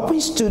to helping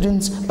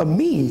students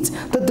meet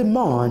the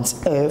demands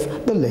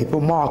of the labor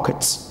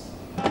markets.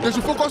 They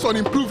should focus on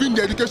improving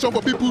the education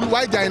for people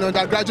while they are in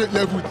undergraduate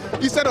level,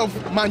 instead of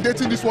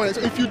mandating this one. So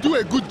if you do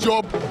a good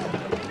job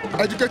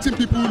educating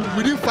people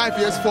within 5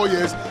 years, 4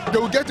 years, they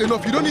will get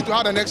enough. You don't need to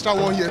add an extra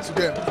 1 year to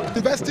them.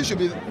 University should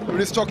be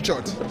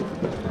restructured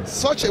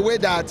such a way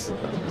that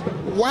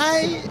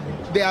while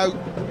they are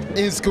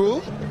in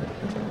school,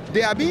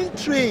 they are being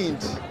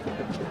trained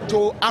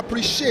to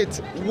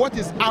appreciate what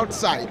is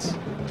outside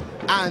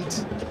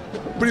and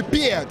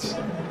prepared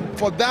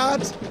for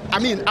that,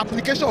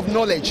 application of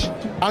knowledge.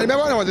 I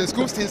remember when I was in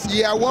school, since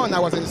year 1 I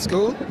was in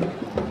school,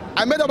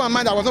 I made up my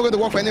mind I was not going to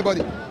work for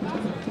anybody.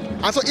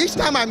 And so each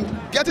time I'm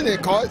getting a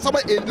call, a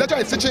lecturer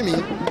is teaching me,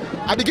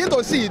 I begin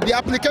to see the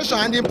application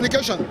and the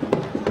implication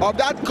of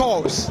that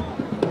course.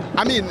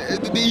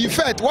 The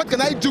effect, what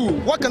can I do?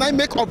 What can I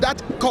make of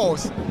that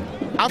course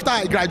after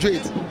I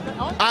graduate?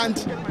 And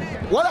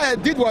what I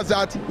did was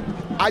that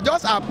I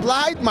just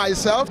applied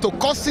myself to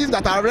courses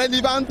that are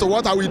relevant to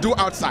what I will do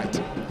outside.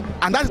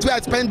 And that's where I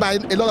spend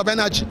a lot of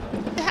energy.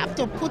 You have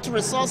to put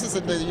resources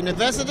in the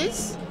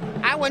universities.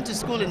 I went to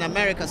school in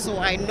America, so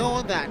I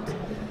know that,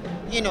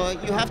 you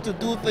have to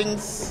do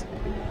things,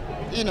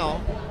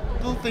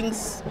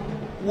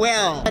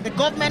 well. The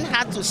government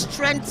had to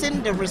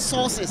strengthen the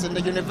resources in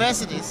the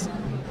universities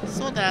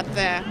so that,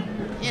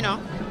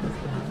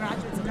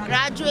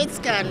 graduates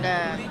can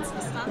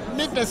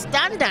meet the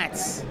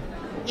standards,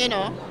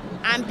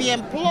 and be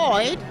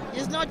employed.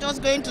 It's not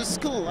just going to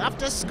school.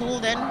 After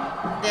school, then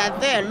they are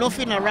there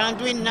loafing around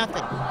doing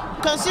nothing.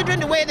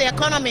 Considering the way the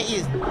economy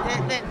is,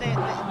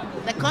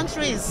 the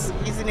country is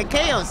in a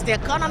chaos. The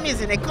economy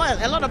is in a chaos.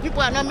 A lot of people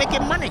are not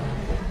making money.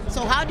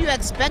 So how do you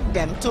expect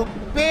them to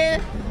pay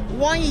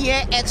 1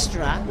 year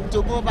extra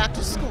to go back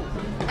to school?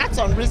 That's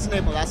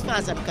unreasonable as far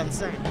as I'm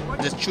concerned.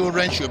 The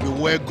children should be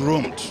well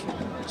groomed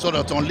so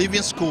that on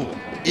leaving school,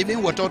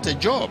 even without a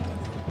job,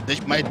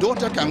 my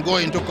daughter can go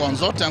into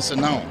consultancy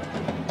now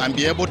and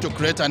be able to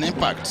create an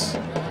impact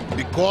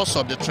because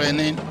of the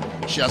training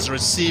she has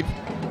received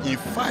in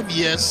 5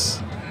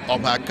 years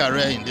of her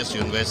career in this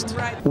university.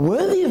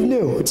 Worthy of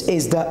note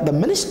is that the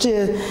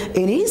minister,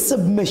 in his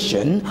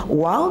submission,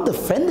 while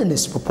defending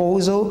his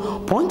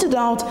proposal, pointed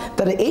out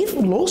that if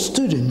law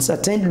students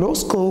attend law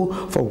school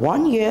for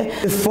 1 year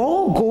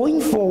before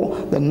going for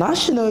the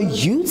National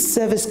Youth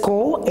Service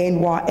Corps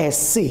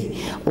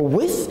 (NYSC),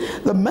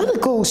 with the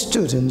medical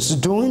students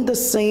doing the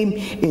same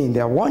in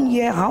their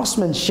 1-year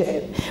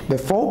housemanship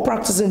before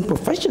practicing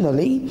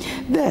professionally,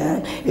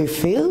 then it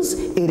feels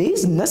it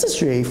is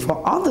necessary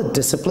for other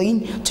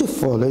discipline to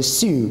follow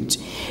suit.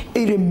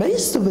 It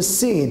remains to be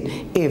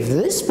seen if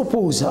this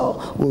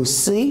proposal will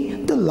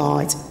see the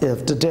light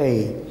of the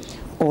day.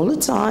 Only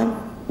time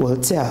will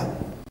tell.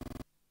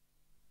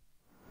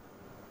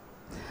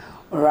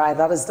 All right,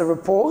 that is the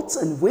report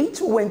in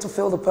which we went to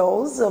fill the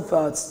polls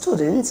of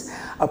students,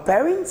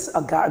 parents,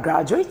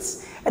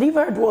 graduates, and you've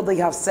heard what they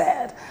have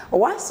said.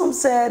 While some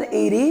said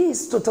it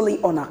is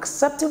totally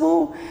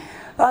unacceptable,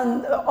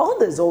 and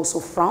others also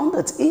frowned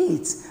at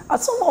it.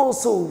 And some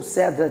also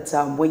said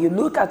that when you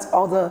look at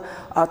other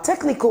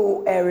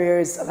technical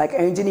areas like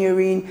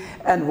engineering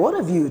and what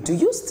have you, do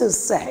you still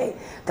say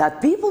that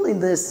people in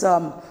this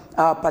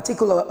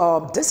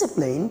particular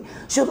discipline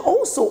should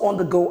also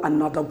undergo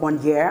another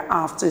 1 year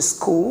after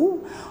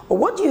school? Or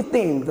what do you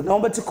think? The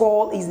number to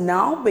call is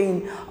now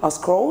being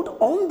scrolled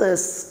on the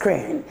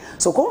screen.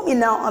 So call me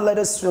now and let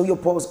us show your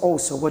polls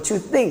also. What you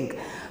think?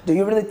 Do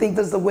you really think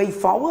that's the way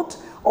forward?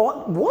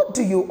 Or what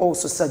do you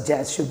also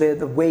suggest should be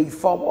the way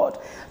forward?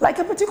 Like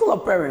a particular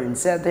parent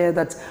said there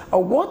that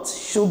what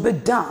should be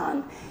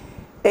done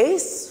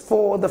is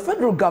for the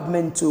federal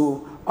government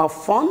to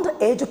fund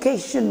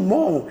education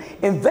more,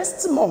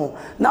 invest more.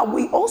 Now,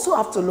 we also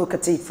have to look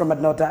at it from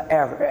another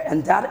area,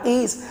 and that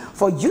is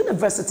for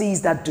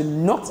universities that do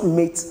not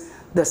meet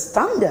the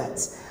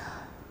standards.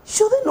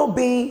 Should it not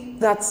be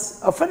that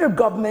a federal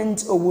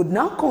government would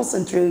now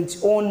concentrate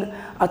on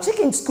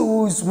checking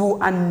schools who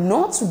are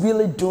not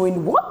really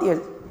doing what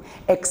they're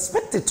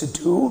expected to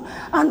do,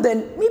 and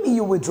then maybe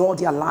you withdraw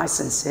their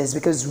licenses,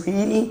 because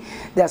really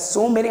there are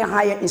so many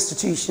higher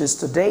institutions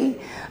today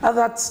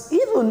that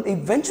even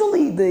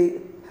eventually the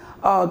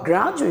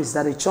graduates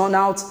that they churn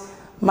out,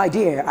 my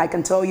dear, I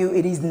can tell you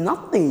it is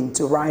nothing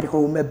to write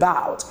home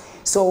about.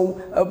 So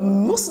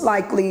most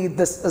likely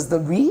this is the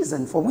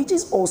reason for which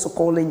is also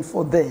calling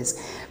for this.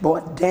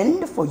 But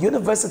then for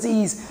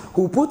universities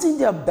who put in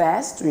their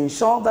best to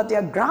ensure that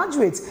their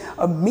graduates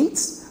meet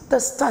the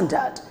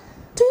standard.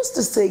 They used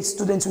to say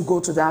students who go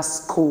to that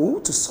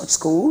school, to such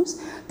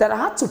schools, that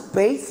had to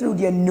pay through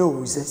their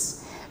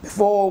noses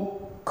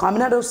before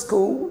coming out of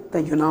school.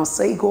 Then you now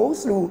say go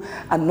through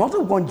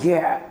another 1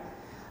 year.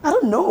 I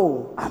don't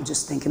know. I'm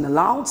just thinking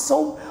aloud.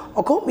 So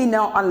call me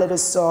now and let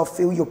us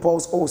fill your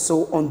polls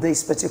also on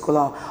this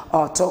particular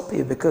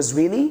topic, because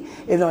really,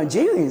 if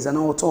Nigerians are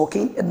now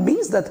talking, it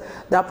means that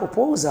that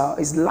proposal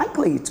is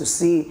likely to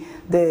see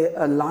the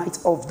light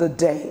of the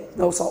day.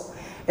 Also,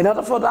 in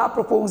order for that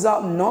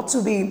proposal not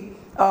to be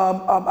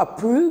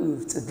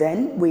approved,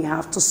 then we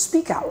have to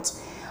speak out.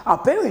 Are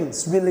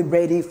parents really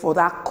ready for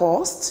that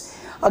cost?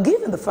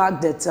 Given the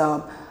fact that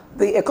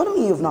the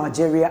economy of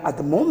Nigeria at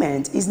the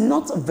moment is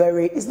not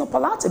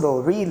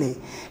palatable, really.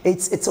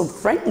 It's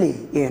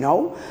unfriendly, you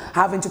know,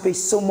 having to pay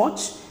so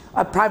much.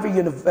 Private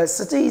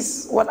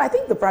universities, well, I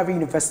think the private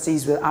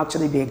universities will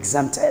actually be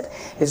exempted.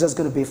 It's just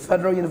going to be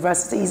federal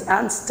universities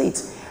and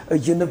state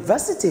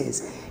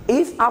universities.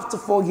 If after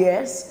 4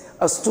 years,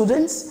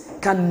 students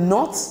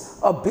cannot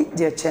beat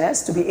their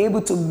chest to be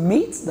able to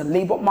meet the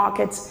labor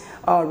market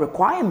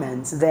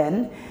requirements,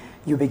 then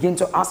you begin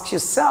to ask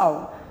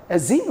yourself,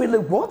 is it really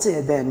worth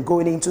it then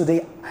going into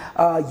the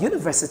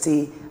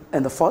university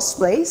in the first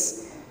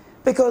place?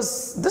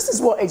 Because this is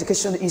what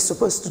education is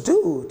supposed to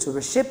do, to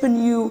reshape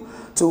in you,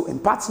 to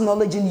impart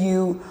knowledge in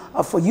you,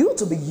 for you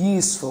to be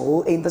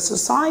useful in the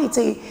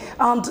society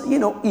and, you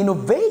know,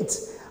 innovate,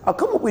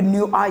 come up with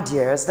new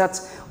ideas that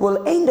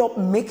will end up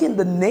making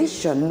the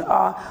nation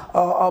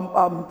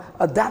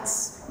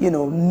that's, you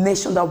know,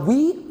 nation that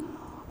we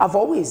have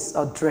always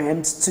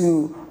dreamed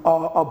to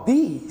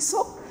be.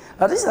 So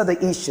these are the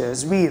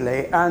issues,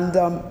 really,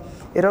 and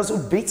it also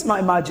beats my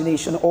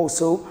imagination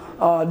also,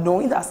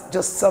 knowing that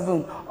just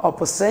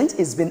 7%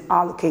 is being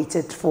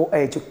allocated for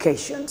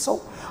education. So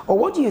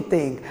what do you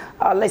think?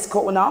 Let's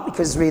go now,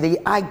 because really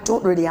I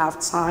don't really have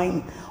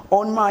time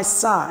on my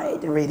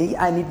side. Really,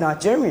 I need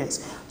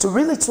Nigerians to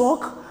really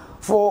talk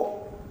for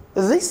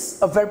this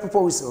very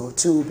proposal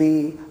to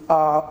be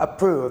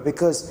approved,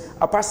 because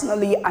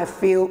personally I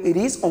feel it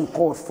is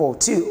uncalled for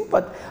too.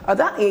 But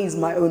that is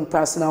my own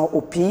personal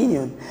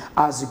opinion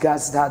as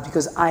regards that,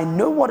 because I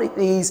know what it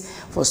is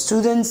for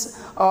students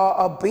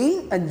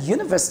being in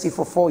university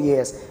for 4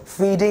 years,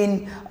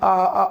 feeding,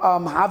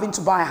 having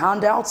to buy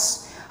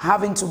handouts,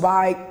 having to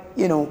buy,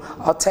 you know,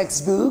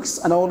 textbooks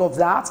and all of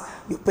that.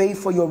 You pay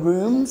for your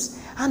rooms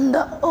and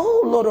a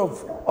whole lot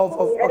of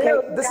okay,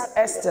 this is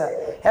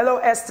Esther. Hello,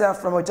 Esther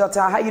from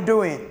Ojota. How you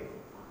doing?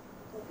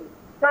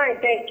 Fine,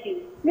 thank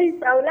you.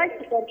 Please, I would like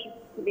to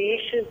contribute to the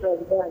issues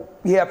of that.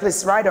 Yeah,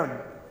 please, right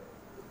on.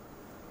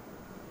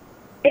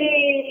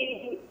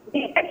 The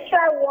The extra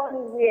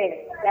 1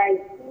 year that is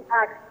being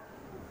asked,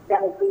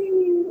 that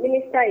the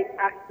minister is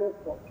asking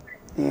for.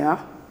 Yeah.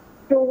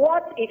 To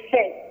what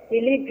effect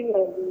will it be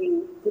on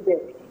the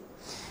students?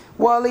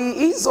 Well,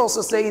 he is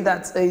also saying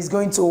that he's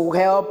going to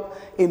help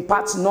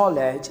impart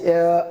knowledge.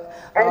 Hello?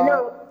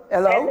 Hello?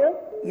 Hello?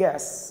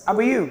 Yes. How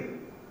are you?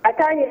 I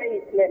can't hear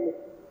you clearly.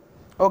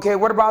 Okay,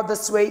 what about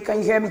this way? Can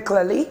you hear me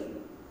clearly?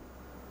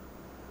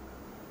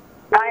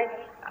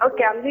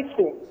 Okay, I'm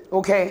listening.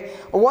 Okay,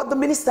 what the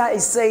minister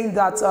is saying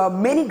that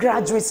many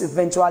graduates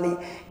eventually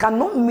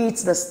cannot meet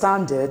the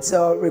standards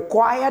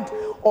required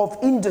of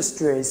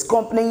industries,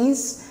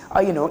 companies,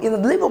 you know, in the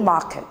labor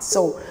market.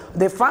 So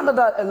they found out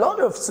that a lot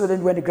of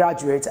students, when they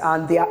graduate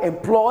and they are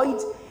employed,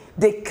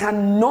 they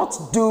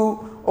cannot do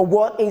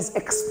what is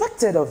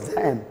expected of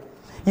them.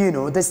 You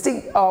know, they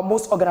think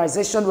most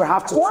organizations will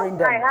have to train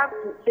them. What I have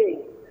to say.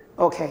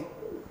 Okay.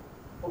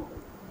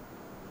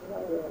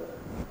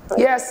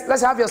 Yes,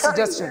 let's have your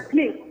suggestion.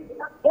 Please,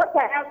 what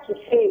I have to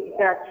say is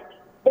that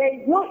there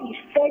is no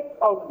effect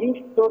of this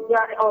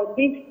program, or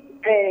this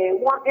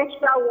one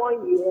extra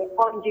 1 year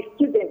on the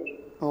students.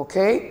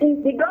 Okay.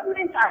 The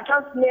government are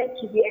just meant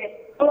to be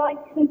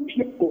exploiting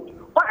people.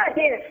 Why are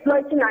they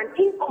exploiting and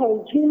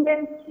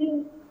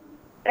inconveniencing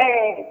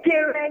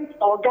parents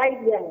or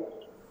guardians?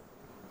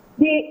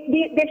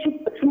 They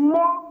should put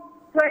more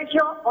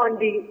pressure on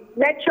the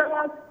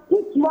lecturers,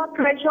 put more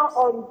pressure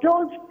on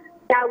those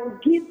that will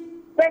give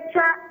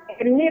better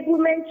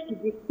enablement to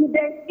the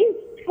students,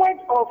 instead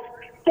of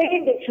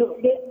saying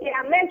they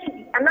are meant to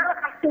be now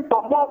asking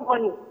for more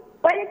money.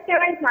 When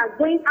parents are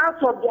going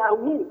out of their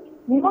way,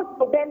 most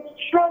of them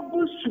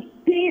struggle to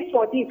pay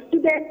for the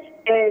students'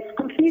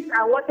 school fees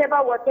and whatever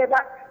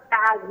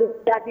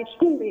that the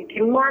school will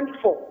demand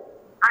for.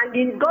 And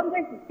the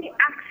government is still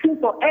asking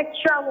for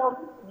extra 1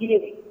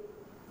 year.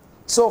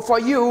 So for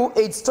you,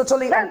 it's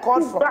totally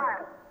uncalled for.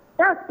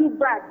 That's too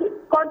bad. This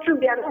country,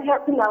 we are not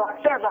helping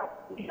ourselves.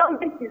 The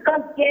government is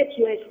just there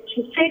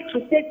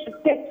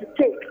to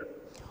take.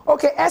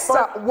 Okay,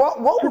 Esther, what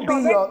would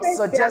be your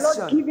suggestion?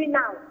 They are not giving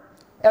out.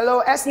 Hello,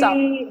 Esther.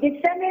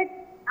 The Senate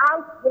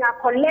House, they are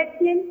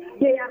collecting,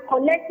 they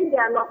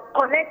are not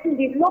collecting.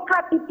 The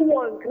local people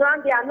on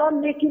ground, they are not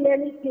making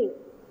anything.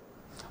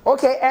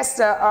 Okay,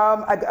 Esther,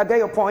 I get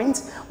your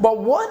point, but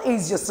what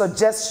is your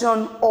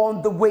suggestion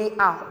on the way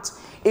out?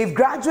 If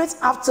graduates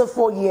after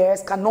 4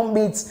 years cannot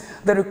meet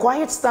the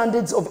required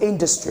standards of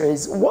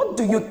industries, what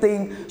do you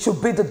think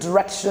should be the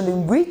direction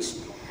in which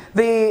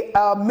the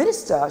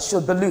minister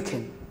should be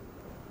looking?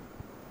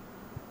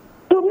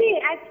 To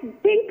me, I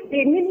think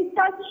the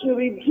ministers should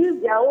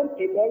reduce their own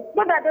payments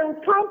so that they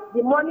will count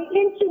the money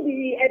into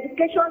the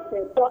education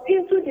sector,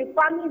 into the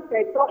farming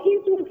sector,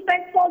 into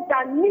sectors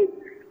that need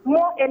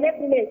more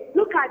enablement.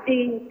 Look at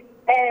the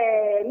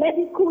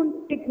medical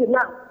people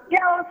now. They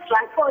are on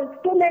strike for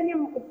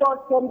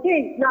some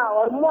days now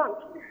or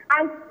months,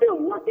 and still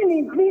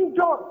nothing is being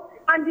done.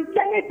 And the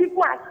Senate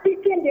people are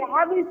speaking, they're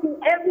having to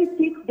every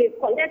week they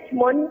collect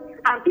money,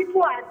 and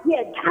people are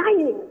there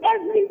dying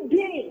every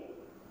day.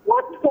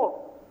 What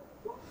for?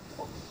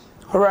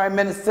 All right,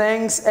 many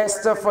thanks,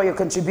 Esther, for your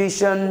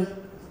contribution.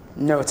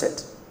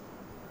 Noted.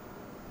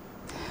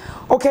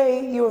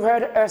 Okay, you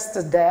heard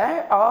Esther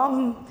there.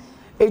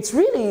 It's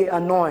really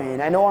annoying.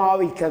 I know how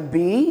it can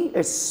be,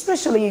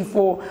 especially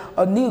for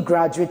a new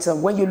graduate.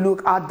 And when you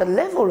look at the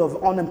level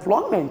of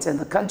unemployment in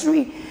the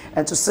country,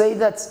 and to say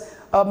that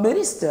a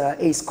minister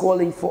is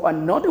calling for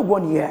another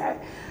 1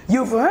 year,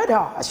 you've heard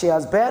her. She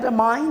has better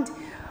mind.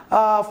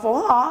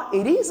 For her,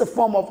 it is a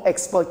form of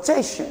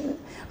exploitation,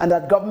 and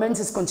that government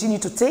is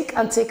continuing to take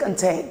and take and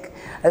take.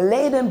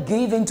 Let them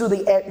give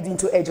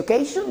into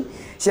education.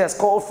 She has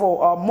called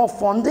for more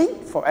funding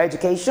for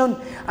education,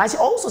 and she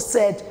also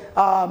said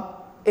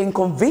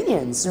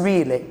inconvenience,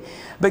 really,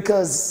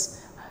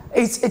 because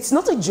it's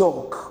not a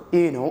joke,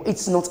 you know,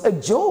 it's not a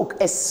joke,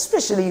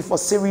 especially for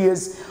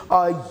serious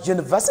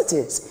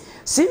universities.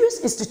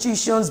 Serious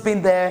institutions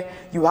been there,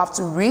 you have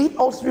to read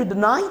all through the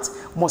night,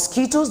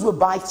 mosquitoes will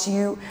bite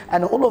you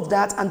and all of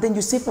that, and then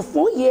you say for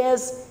 4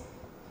 years,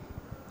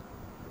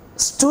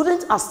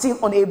 students are still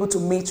unable to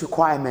meet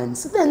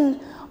requirements. Then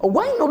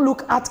why not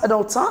look at an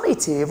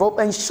alternative of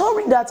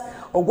ensuring that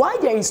while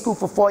they're in school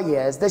for 4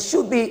 years, there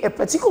should be a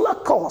particular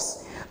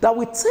course that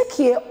will take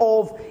care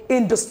of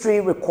industry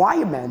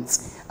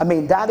requirements. I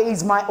mean, that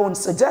is my own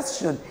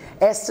suggestion.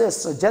 Esther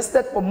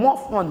suggested for more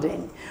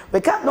funding. We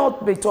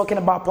cannot be talking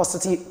about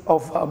paucity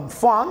of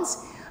funds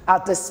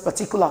at this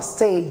particular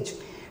stage.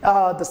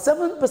 The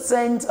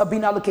 7%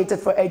 being allocated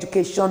for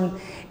education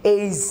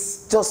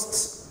is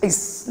just,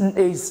 it's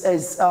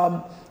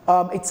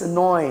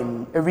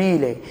annoying,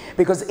 really,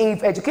 because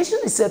if education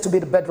is said to be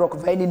the bedrock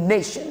of any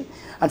nation,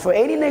 and for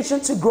any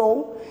nation to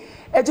grow,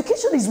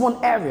 education is one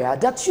area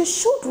that you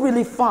should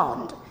really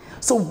fund.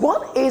 So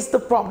what is the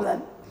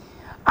problem?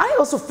 I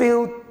also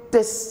feel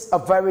this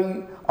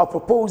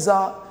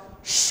proposal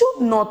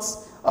should not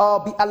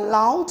be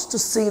allowed to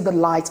see the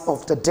light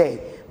of the day.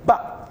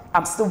 But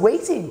I'm still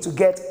waiting to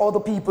get other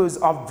people's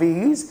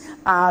views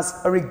as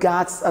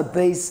regards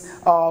this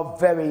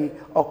very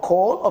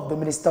call of the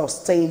Minister of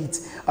State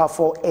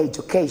for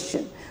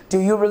Education. Do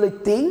you really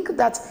think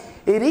that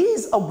it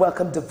is a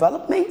welcome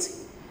development?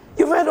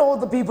 You've heard all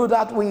the people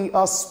that we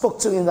spoke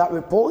to in that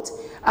report,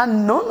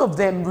 and none of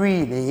them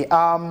really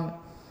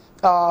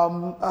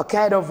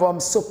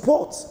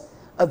support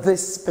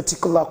this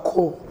particular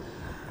call.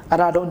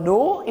 And I don't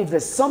know if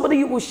there's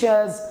somebody who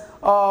shares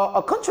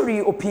a contrary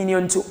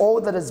opinion to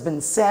all that has been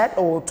said,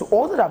 or to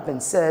all that have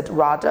been said,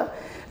 rather.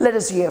 Let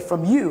us hear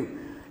from you.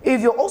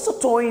 If you're also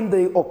towing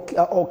the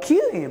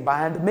Okuyin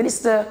behind the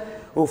minister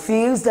who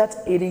feels that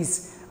it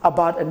is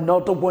about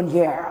another 1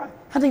 year,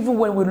 and even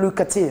when we look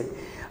at it,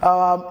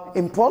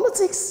 in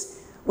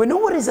politics, we know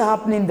what is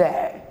happening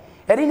there.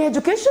 And in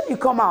education, you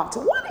come out.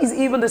 What is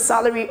even the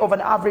salary of an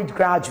average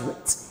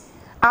graduate?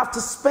 After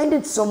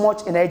spending so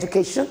much in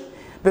education,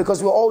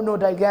 because we all know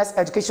that, yes,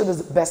 education is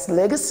the best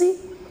legacy,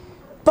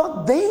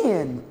 but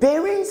then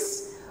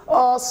parents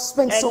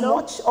spend so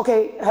much.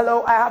 Okay,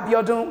 hello, I have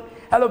Biodun.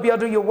 Hello,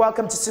 Biodun, you're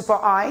welcome to Super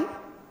Eye.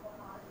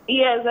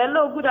 Yes,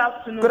 hello, good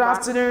afternoon. Good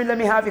afternoon, let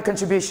me have your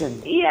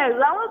contribution. Yes,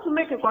 I want to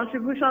make a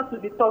contribution to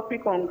the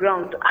topic on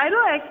ground. I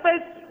don't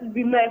expect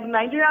the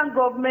Nigerian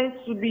government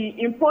to be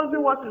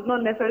imposing what is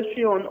not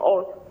necessary on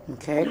us.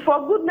 Okay.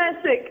 For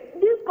goodness sake,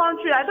 this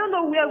country, I don't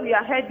know where we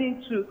are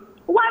heading to.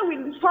 Why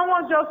will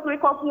someone just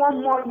wake up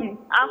one morning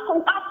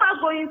and after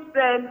going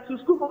to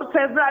school for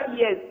several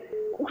years,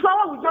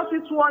 someone will just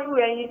sit one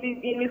way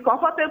in his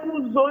comfortable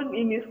zone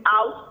in his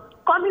house,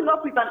 coming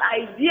up with an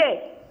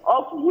idea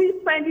of we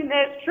spending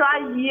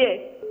extra year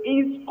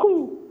in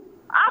school.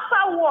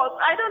 Afterwards,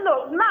 I don't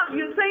know. Now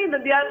you're saying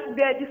that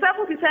the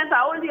 7%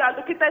 are only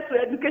allocated to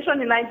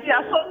education in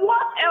Nigeria. So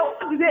what else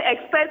do they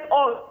expect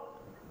us?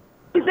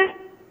 Is they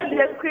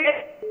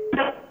create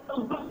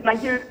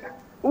Nigeria?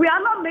 We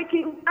are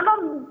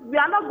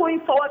not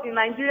going forward in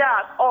Nigeria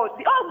at all.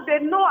 All they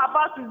know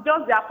about is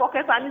just their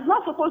pockets, and it's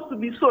not supposed to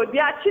be so. They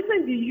are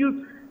cheating the youth,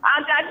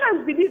 and I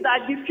don't believe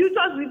that the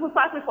future is even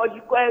starting for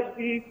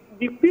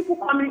the people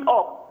coming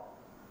up.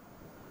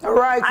 All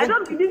right. I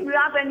don't believe we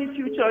have any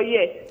future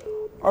yet.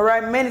 All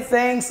right, many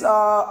thanks,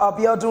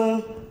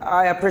 Abiodun.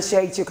 I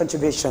appreciate your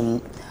contribution.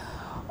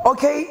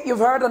 Okay, you've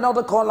heard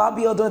another caller,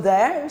 Abiodun,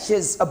 there.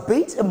 She's a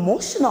bit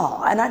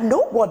emotional, and I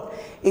know what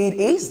it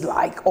is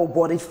like or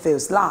what it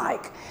feels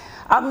like.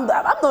 I'm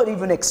not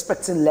even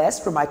expecting less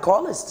from my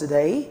callers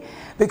today,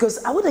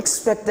 because I would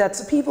expect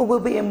that people will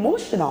be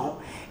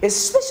emotional,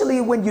 especially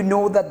when you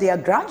know that they are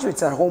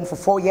graduates at home for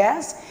 4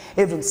 years,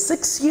 even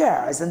 6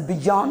 years and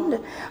beyond,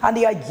 and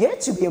they are yet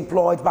to be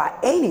employed by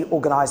any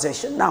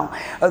organization. Now,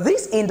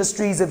 these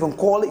industries even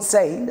call it,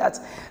 saying that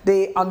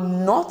they are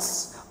not,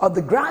 or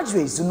the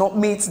graduates do not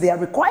meet their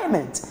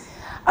requirement.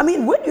 I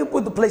mean, where do you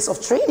put the place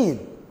of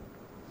training?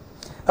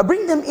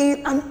 Bring them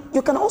in, and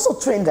you can also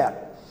train them.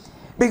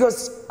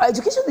 Because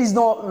education is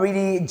not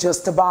really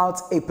just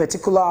about a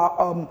particular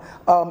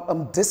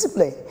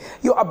discipline.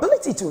 Your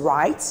ability to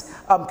write,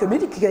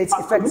 communicate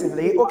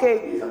effectively.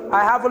 Okay,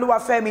 I have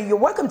Oluwafemi. You're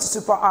welcome to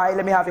Super Eye.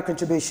 Let me have your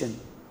contribution.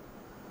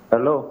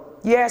 Hello.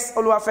 Yes,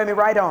 Oluwafemi,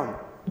 right on.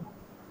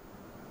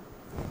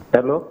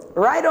 Hello.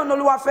 Right on,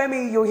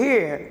 Oluwafemi, you're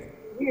here.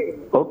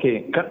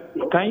 Okay,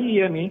 can you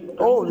hear me?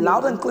 Oh,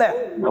 loud and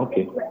clear.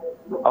 Okay.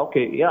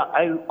 Okay, yeah,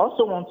 I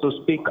also want to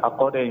speak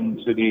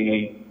according to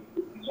the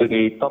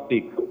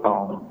topic.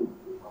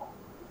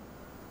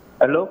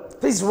 Hello?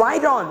 Please,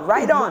 right on.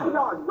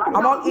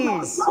 I'm all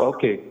ears.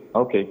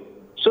 Okay.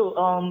 So,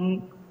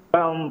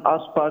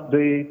 as per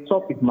the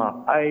topic,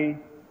 ma'am, I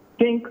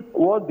think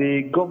what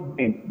the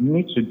government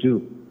needs to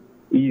do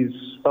is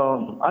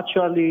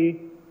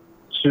actually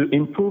to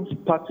improve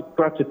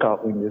practical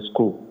in the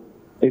school.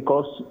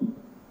 Because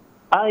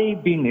I,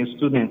 being a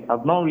student,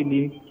 have not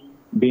really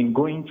been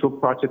going through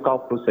practical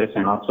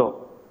processing at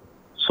all.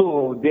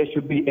 So there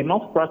should be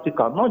enough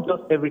practical, not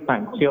just every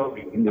time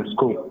theory in the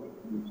school.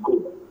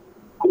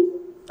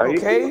 Are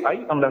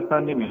you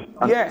understanding me?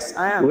 Yes,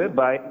 I am.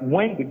 Whereby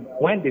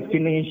when they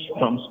finish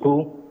from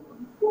school,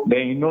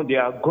 then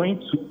they're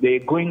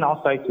going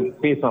outside to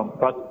pay some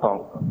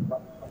practical.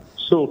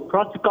 So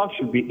practical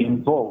should be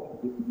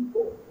involved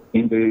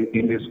in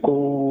the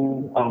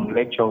school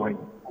lecturing.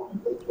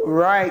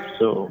 Right.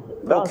 So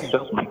that's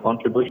just my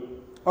contribution.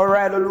 All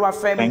right,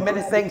 Oluwafemi,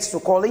 many thanks for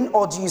calling.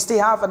 Or do you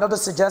still have another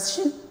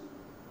suggestion?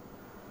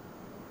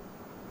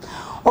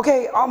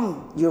 Okay,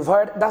 you've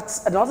heard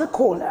that's another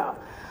caller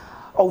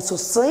also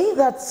saying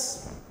that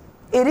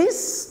it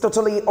is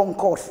totally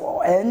uncalled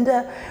for, and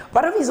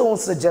part of his own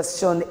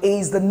suggestion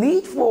is the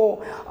need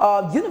for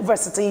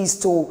universities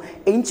to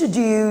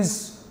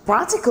introduce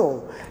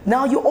practical.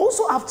 Now, you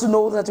also have to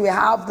know that we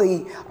have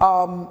the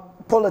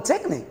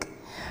Polytechnic.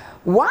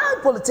 While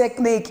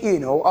Polytechnic,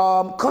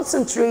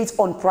 concentrates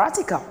on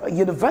practical,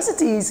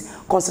 universities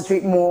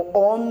concentrate more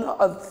on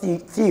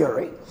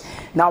theory.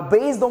 Now,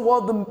 based on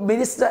what the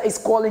minister is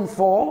calling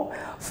for,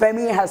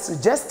 Femi has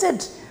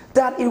suggested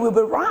that it will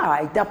be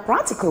right that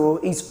practical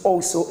is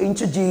also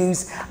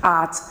introduced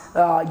at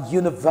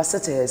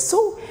universities.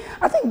 So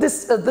I think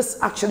this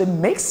actually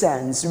makes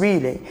sense,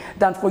 really,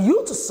 that for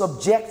you to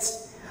subject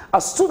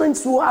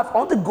students who have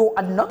undergo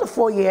another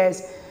 4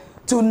 years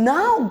to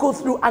now go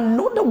through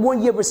another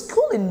 1 year of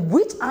schooling,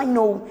 which I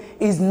know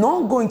is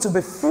not going to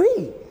be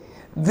free.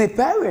 The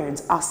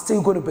parents are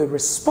still going to be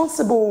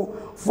responsible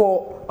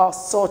for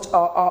such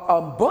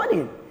a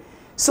burden.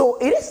 So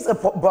it is a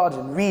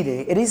burden,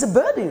 really. It is a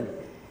burden.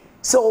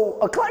 So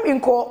a clarion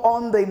call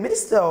on the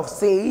Minister of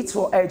State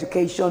for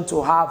Education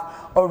to have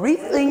a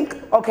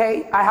rethink.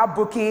 Okay, I have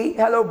Buki.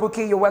 Hello,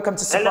 Buki. You're welcome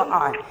to Super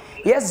Eye.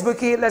 Yes,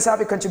 Buki, let's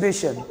have a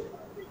contribution.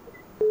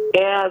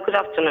 Yeah, good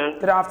afternoon.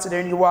 Good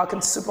afternoon. You're welcome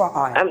to Super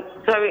Eye.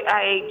 Sorry,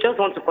 I just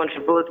want to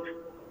contribute.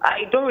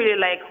 I don't really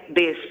like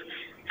this.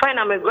 Fine,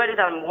 I'm a graduate,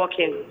 I'm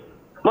working.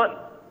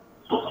 But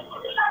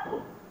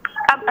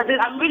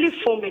I'm really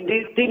foaming.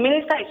 The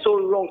minister is so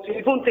wrong to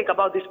even think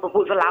about this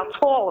proposal at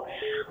all.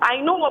 I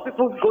know what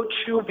people go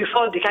through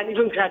before they can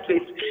even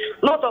graduate.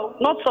 Not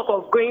sort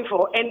of going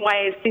for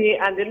NYSC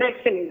and the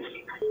next thing is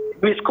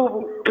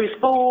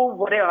preschool,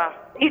 whatever.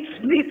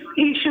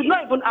 It should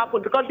not even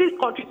happen because this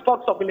country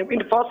fucks up in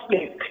the first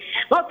place.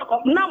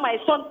 Now my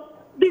son,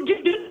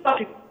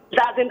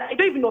 I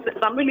don't even know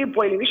if I'm really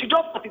boiling. We should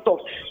just cut it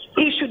off.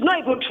 He should not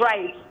even try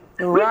it.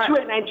 Right. Which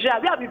way Nigeria?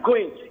 Where are we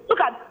going? Look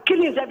at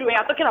killings everywhere.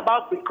 I'm talking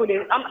about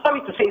schooling. I'm sorry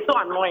to say, it's so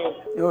annoying.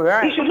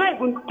 Right. He should not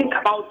even think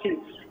about it.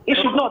 He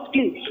should not,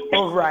 please.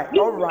 All right.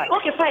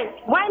 Okay, fine.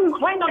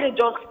 Why not they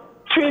just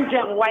train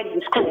them while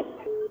in school?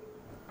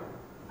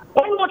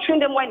 Why not train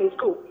them while in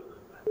school?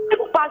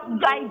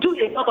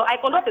 I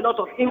conduct a lot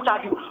of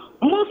interviews.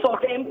 Most of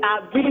them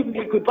are really,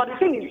 really good. But the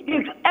thing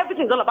is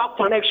everything is all about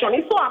connection.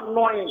 It's so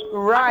annoying.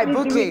 Right,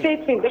 Buki.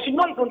 They should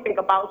not even think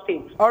about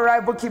it. All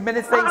right, Buki,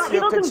 many thanks for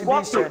your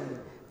contribution.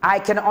 I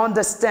can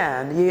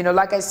understand,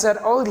 like I said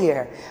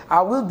earlier,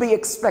 I will be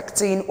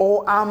expecting,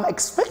 or I'm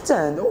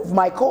expectant of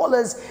my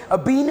callers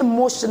being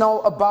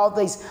emotional about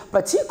this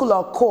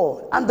particular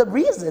call. And the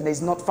reason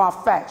is not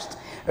far-fetched.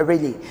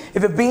 Really,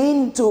 if you've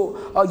been to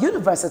a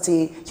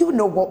university, you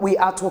know what we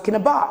are talking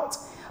about.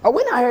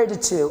 When I heard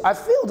it too, I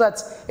feel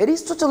that it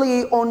is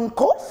totally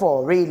uncalled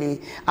for,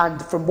 really. And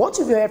from what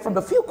you've heard from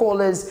the few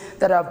callers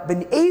that have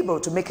been able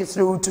to make it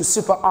through to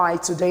Super Eye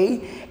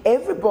today,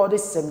 everybody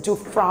seemed to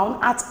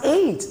frown at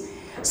it.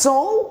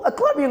 So a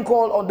clarion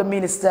call on the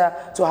minister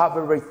to have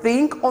a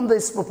rethink on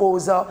this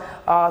proposal,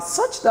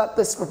 such that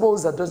this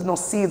proposal does not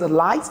see the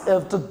light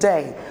of the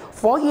day.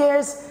 4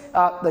 years.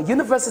 The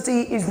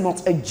university is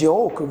not a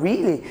joke,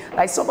 really.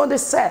 Like somebody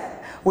said,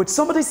 would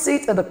somebody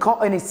sit in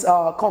its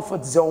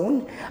comfort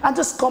zone and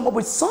just come up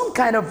with some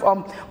kind of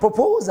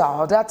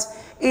proposal that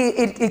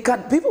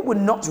people would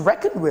not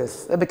reckon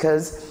with?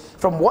 Because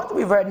from what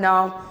we've heard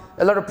now,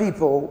 a lot of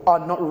people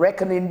are not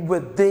reckoning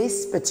with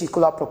this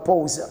particular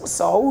proposal.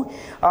 So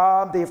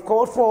they've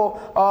called for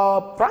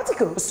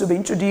practicals to be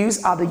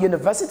introduced at the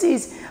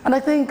universities, and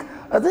I think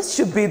this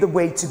should be the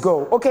way to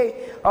go.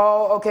 Okay,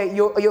 okay,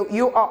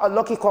 you are a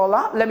lucky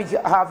caller. Let me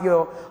have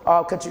your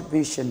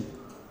contribution.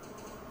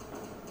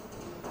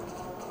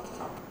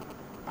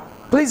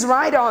 Please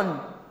ride on.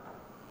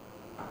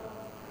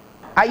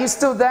 Are you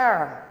still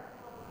there?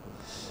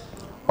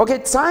 Okay,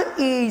 time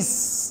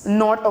is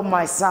not on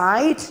my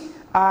side.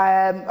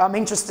 I'm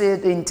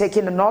interested in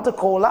taking another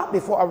caller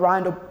before I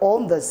round up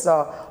on this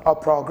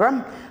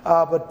program.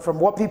 But from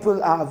what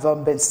people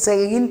have been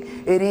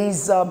saying, it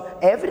is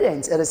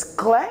evident, it is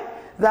clear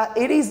that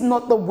it is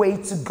not the way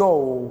to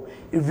go,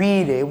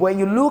 really. When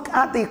you look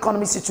at the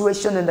economic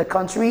situation in the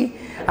country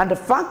and the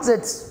fact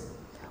that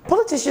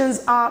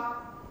politicians are,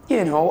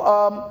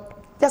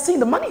 they're seeing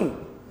the money.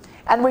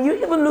 And when you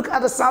even look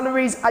at the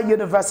salaries at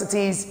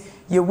universities,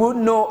 you would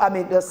know,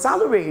 the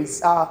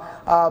salaries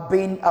are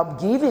being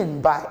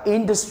given by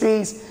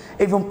industries,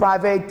 even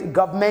private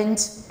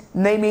government,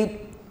 name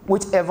it,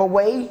 whichever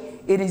way,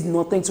 it is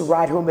nothing to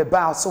write home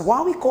about. So why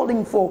are we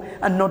calling for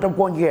another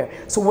 1 year?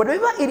 So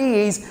whatever it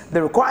is,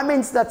 the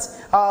requirements that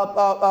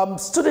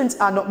students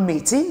are not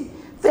meeting,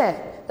 then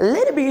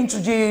let it be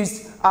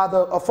introduced at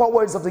the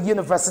forwards of the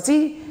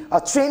university,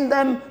 train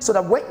them so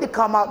that when they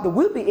come out, they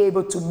will be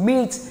able to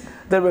meet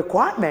the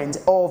requirement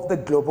of the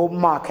global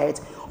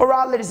market. All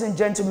right, ladies and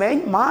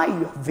gentlemen, my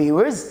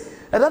viewers,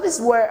 and that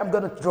is where I'm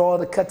going to draw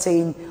the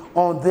curtain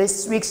on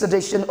this week's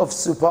edition of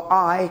Super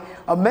Eye.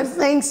 Many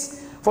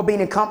thanks for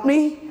being a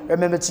company.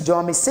 Remember to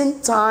join me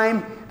same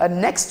time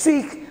next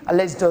week.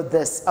 Let's do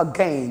this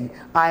again.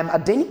 I am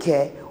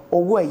Adenike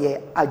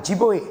Owoye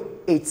Ajiboye.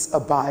 It's a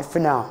bye for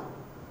now.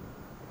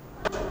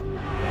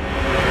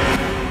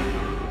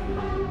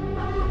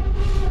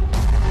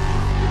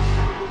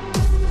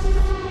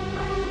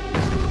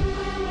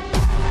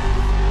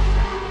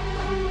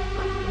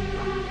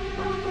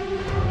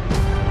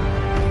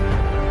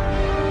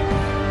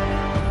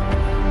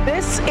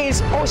 This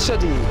is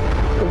Oshodi,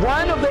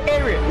 one of the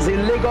areas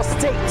in Lagos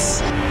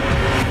State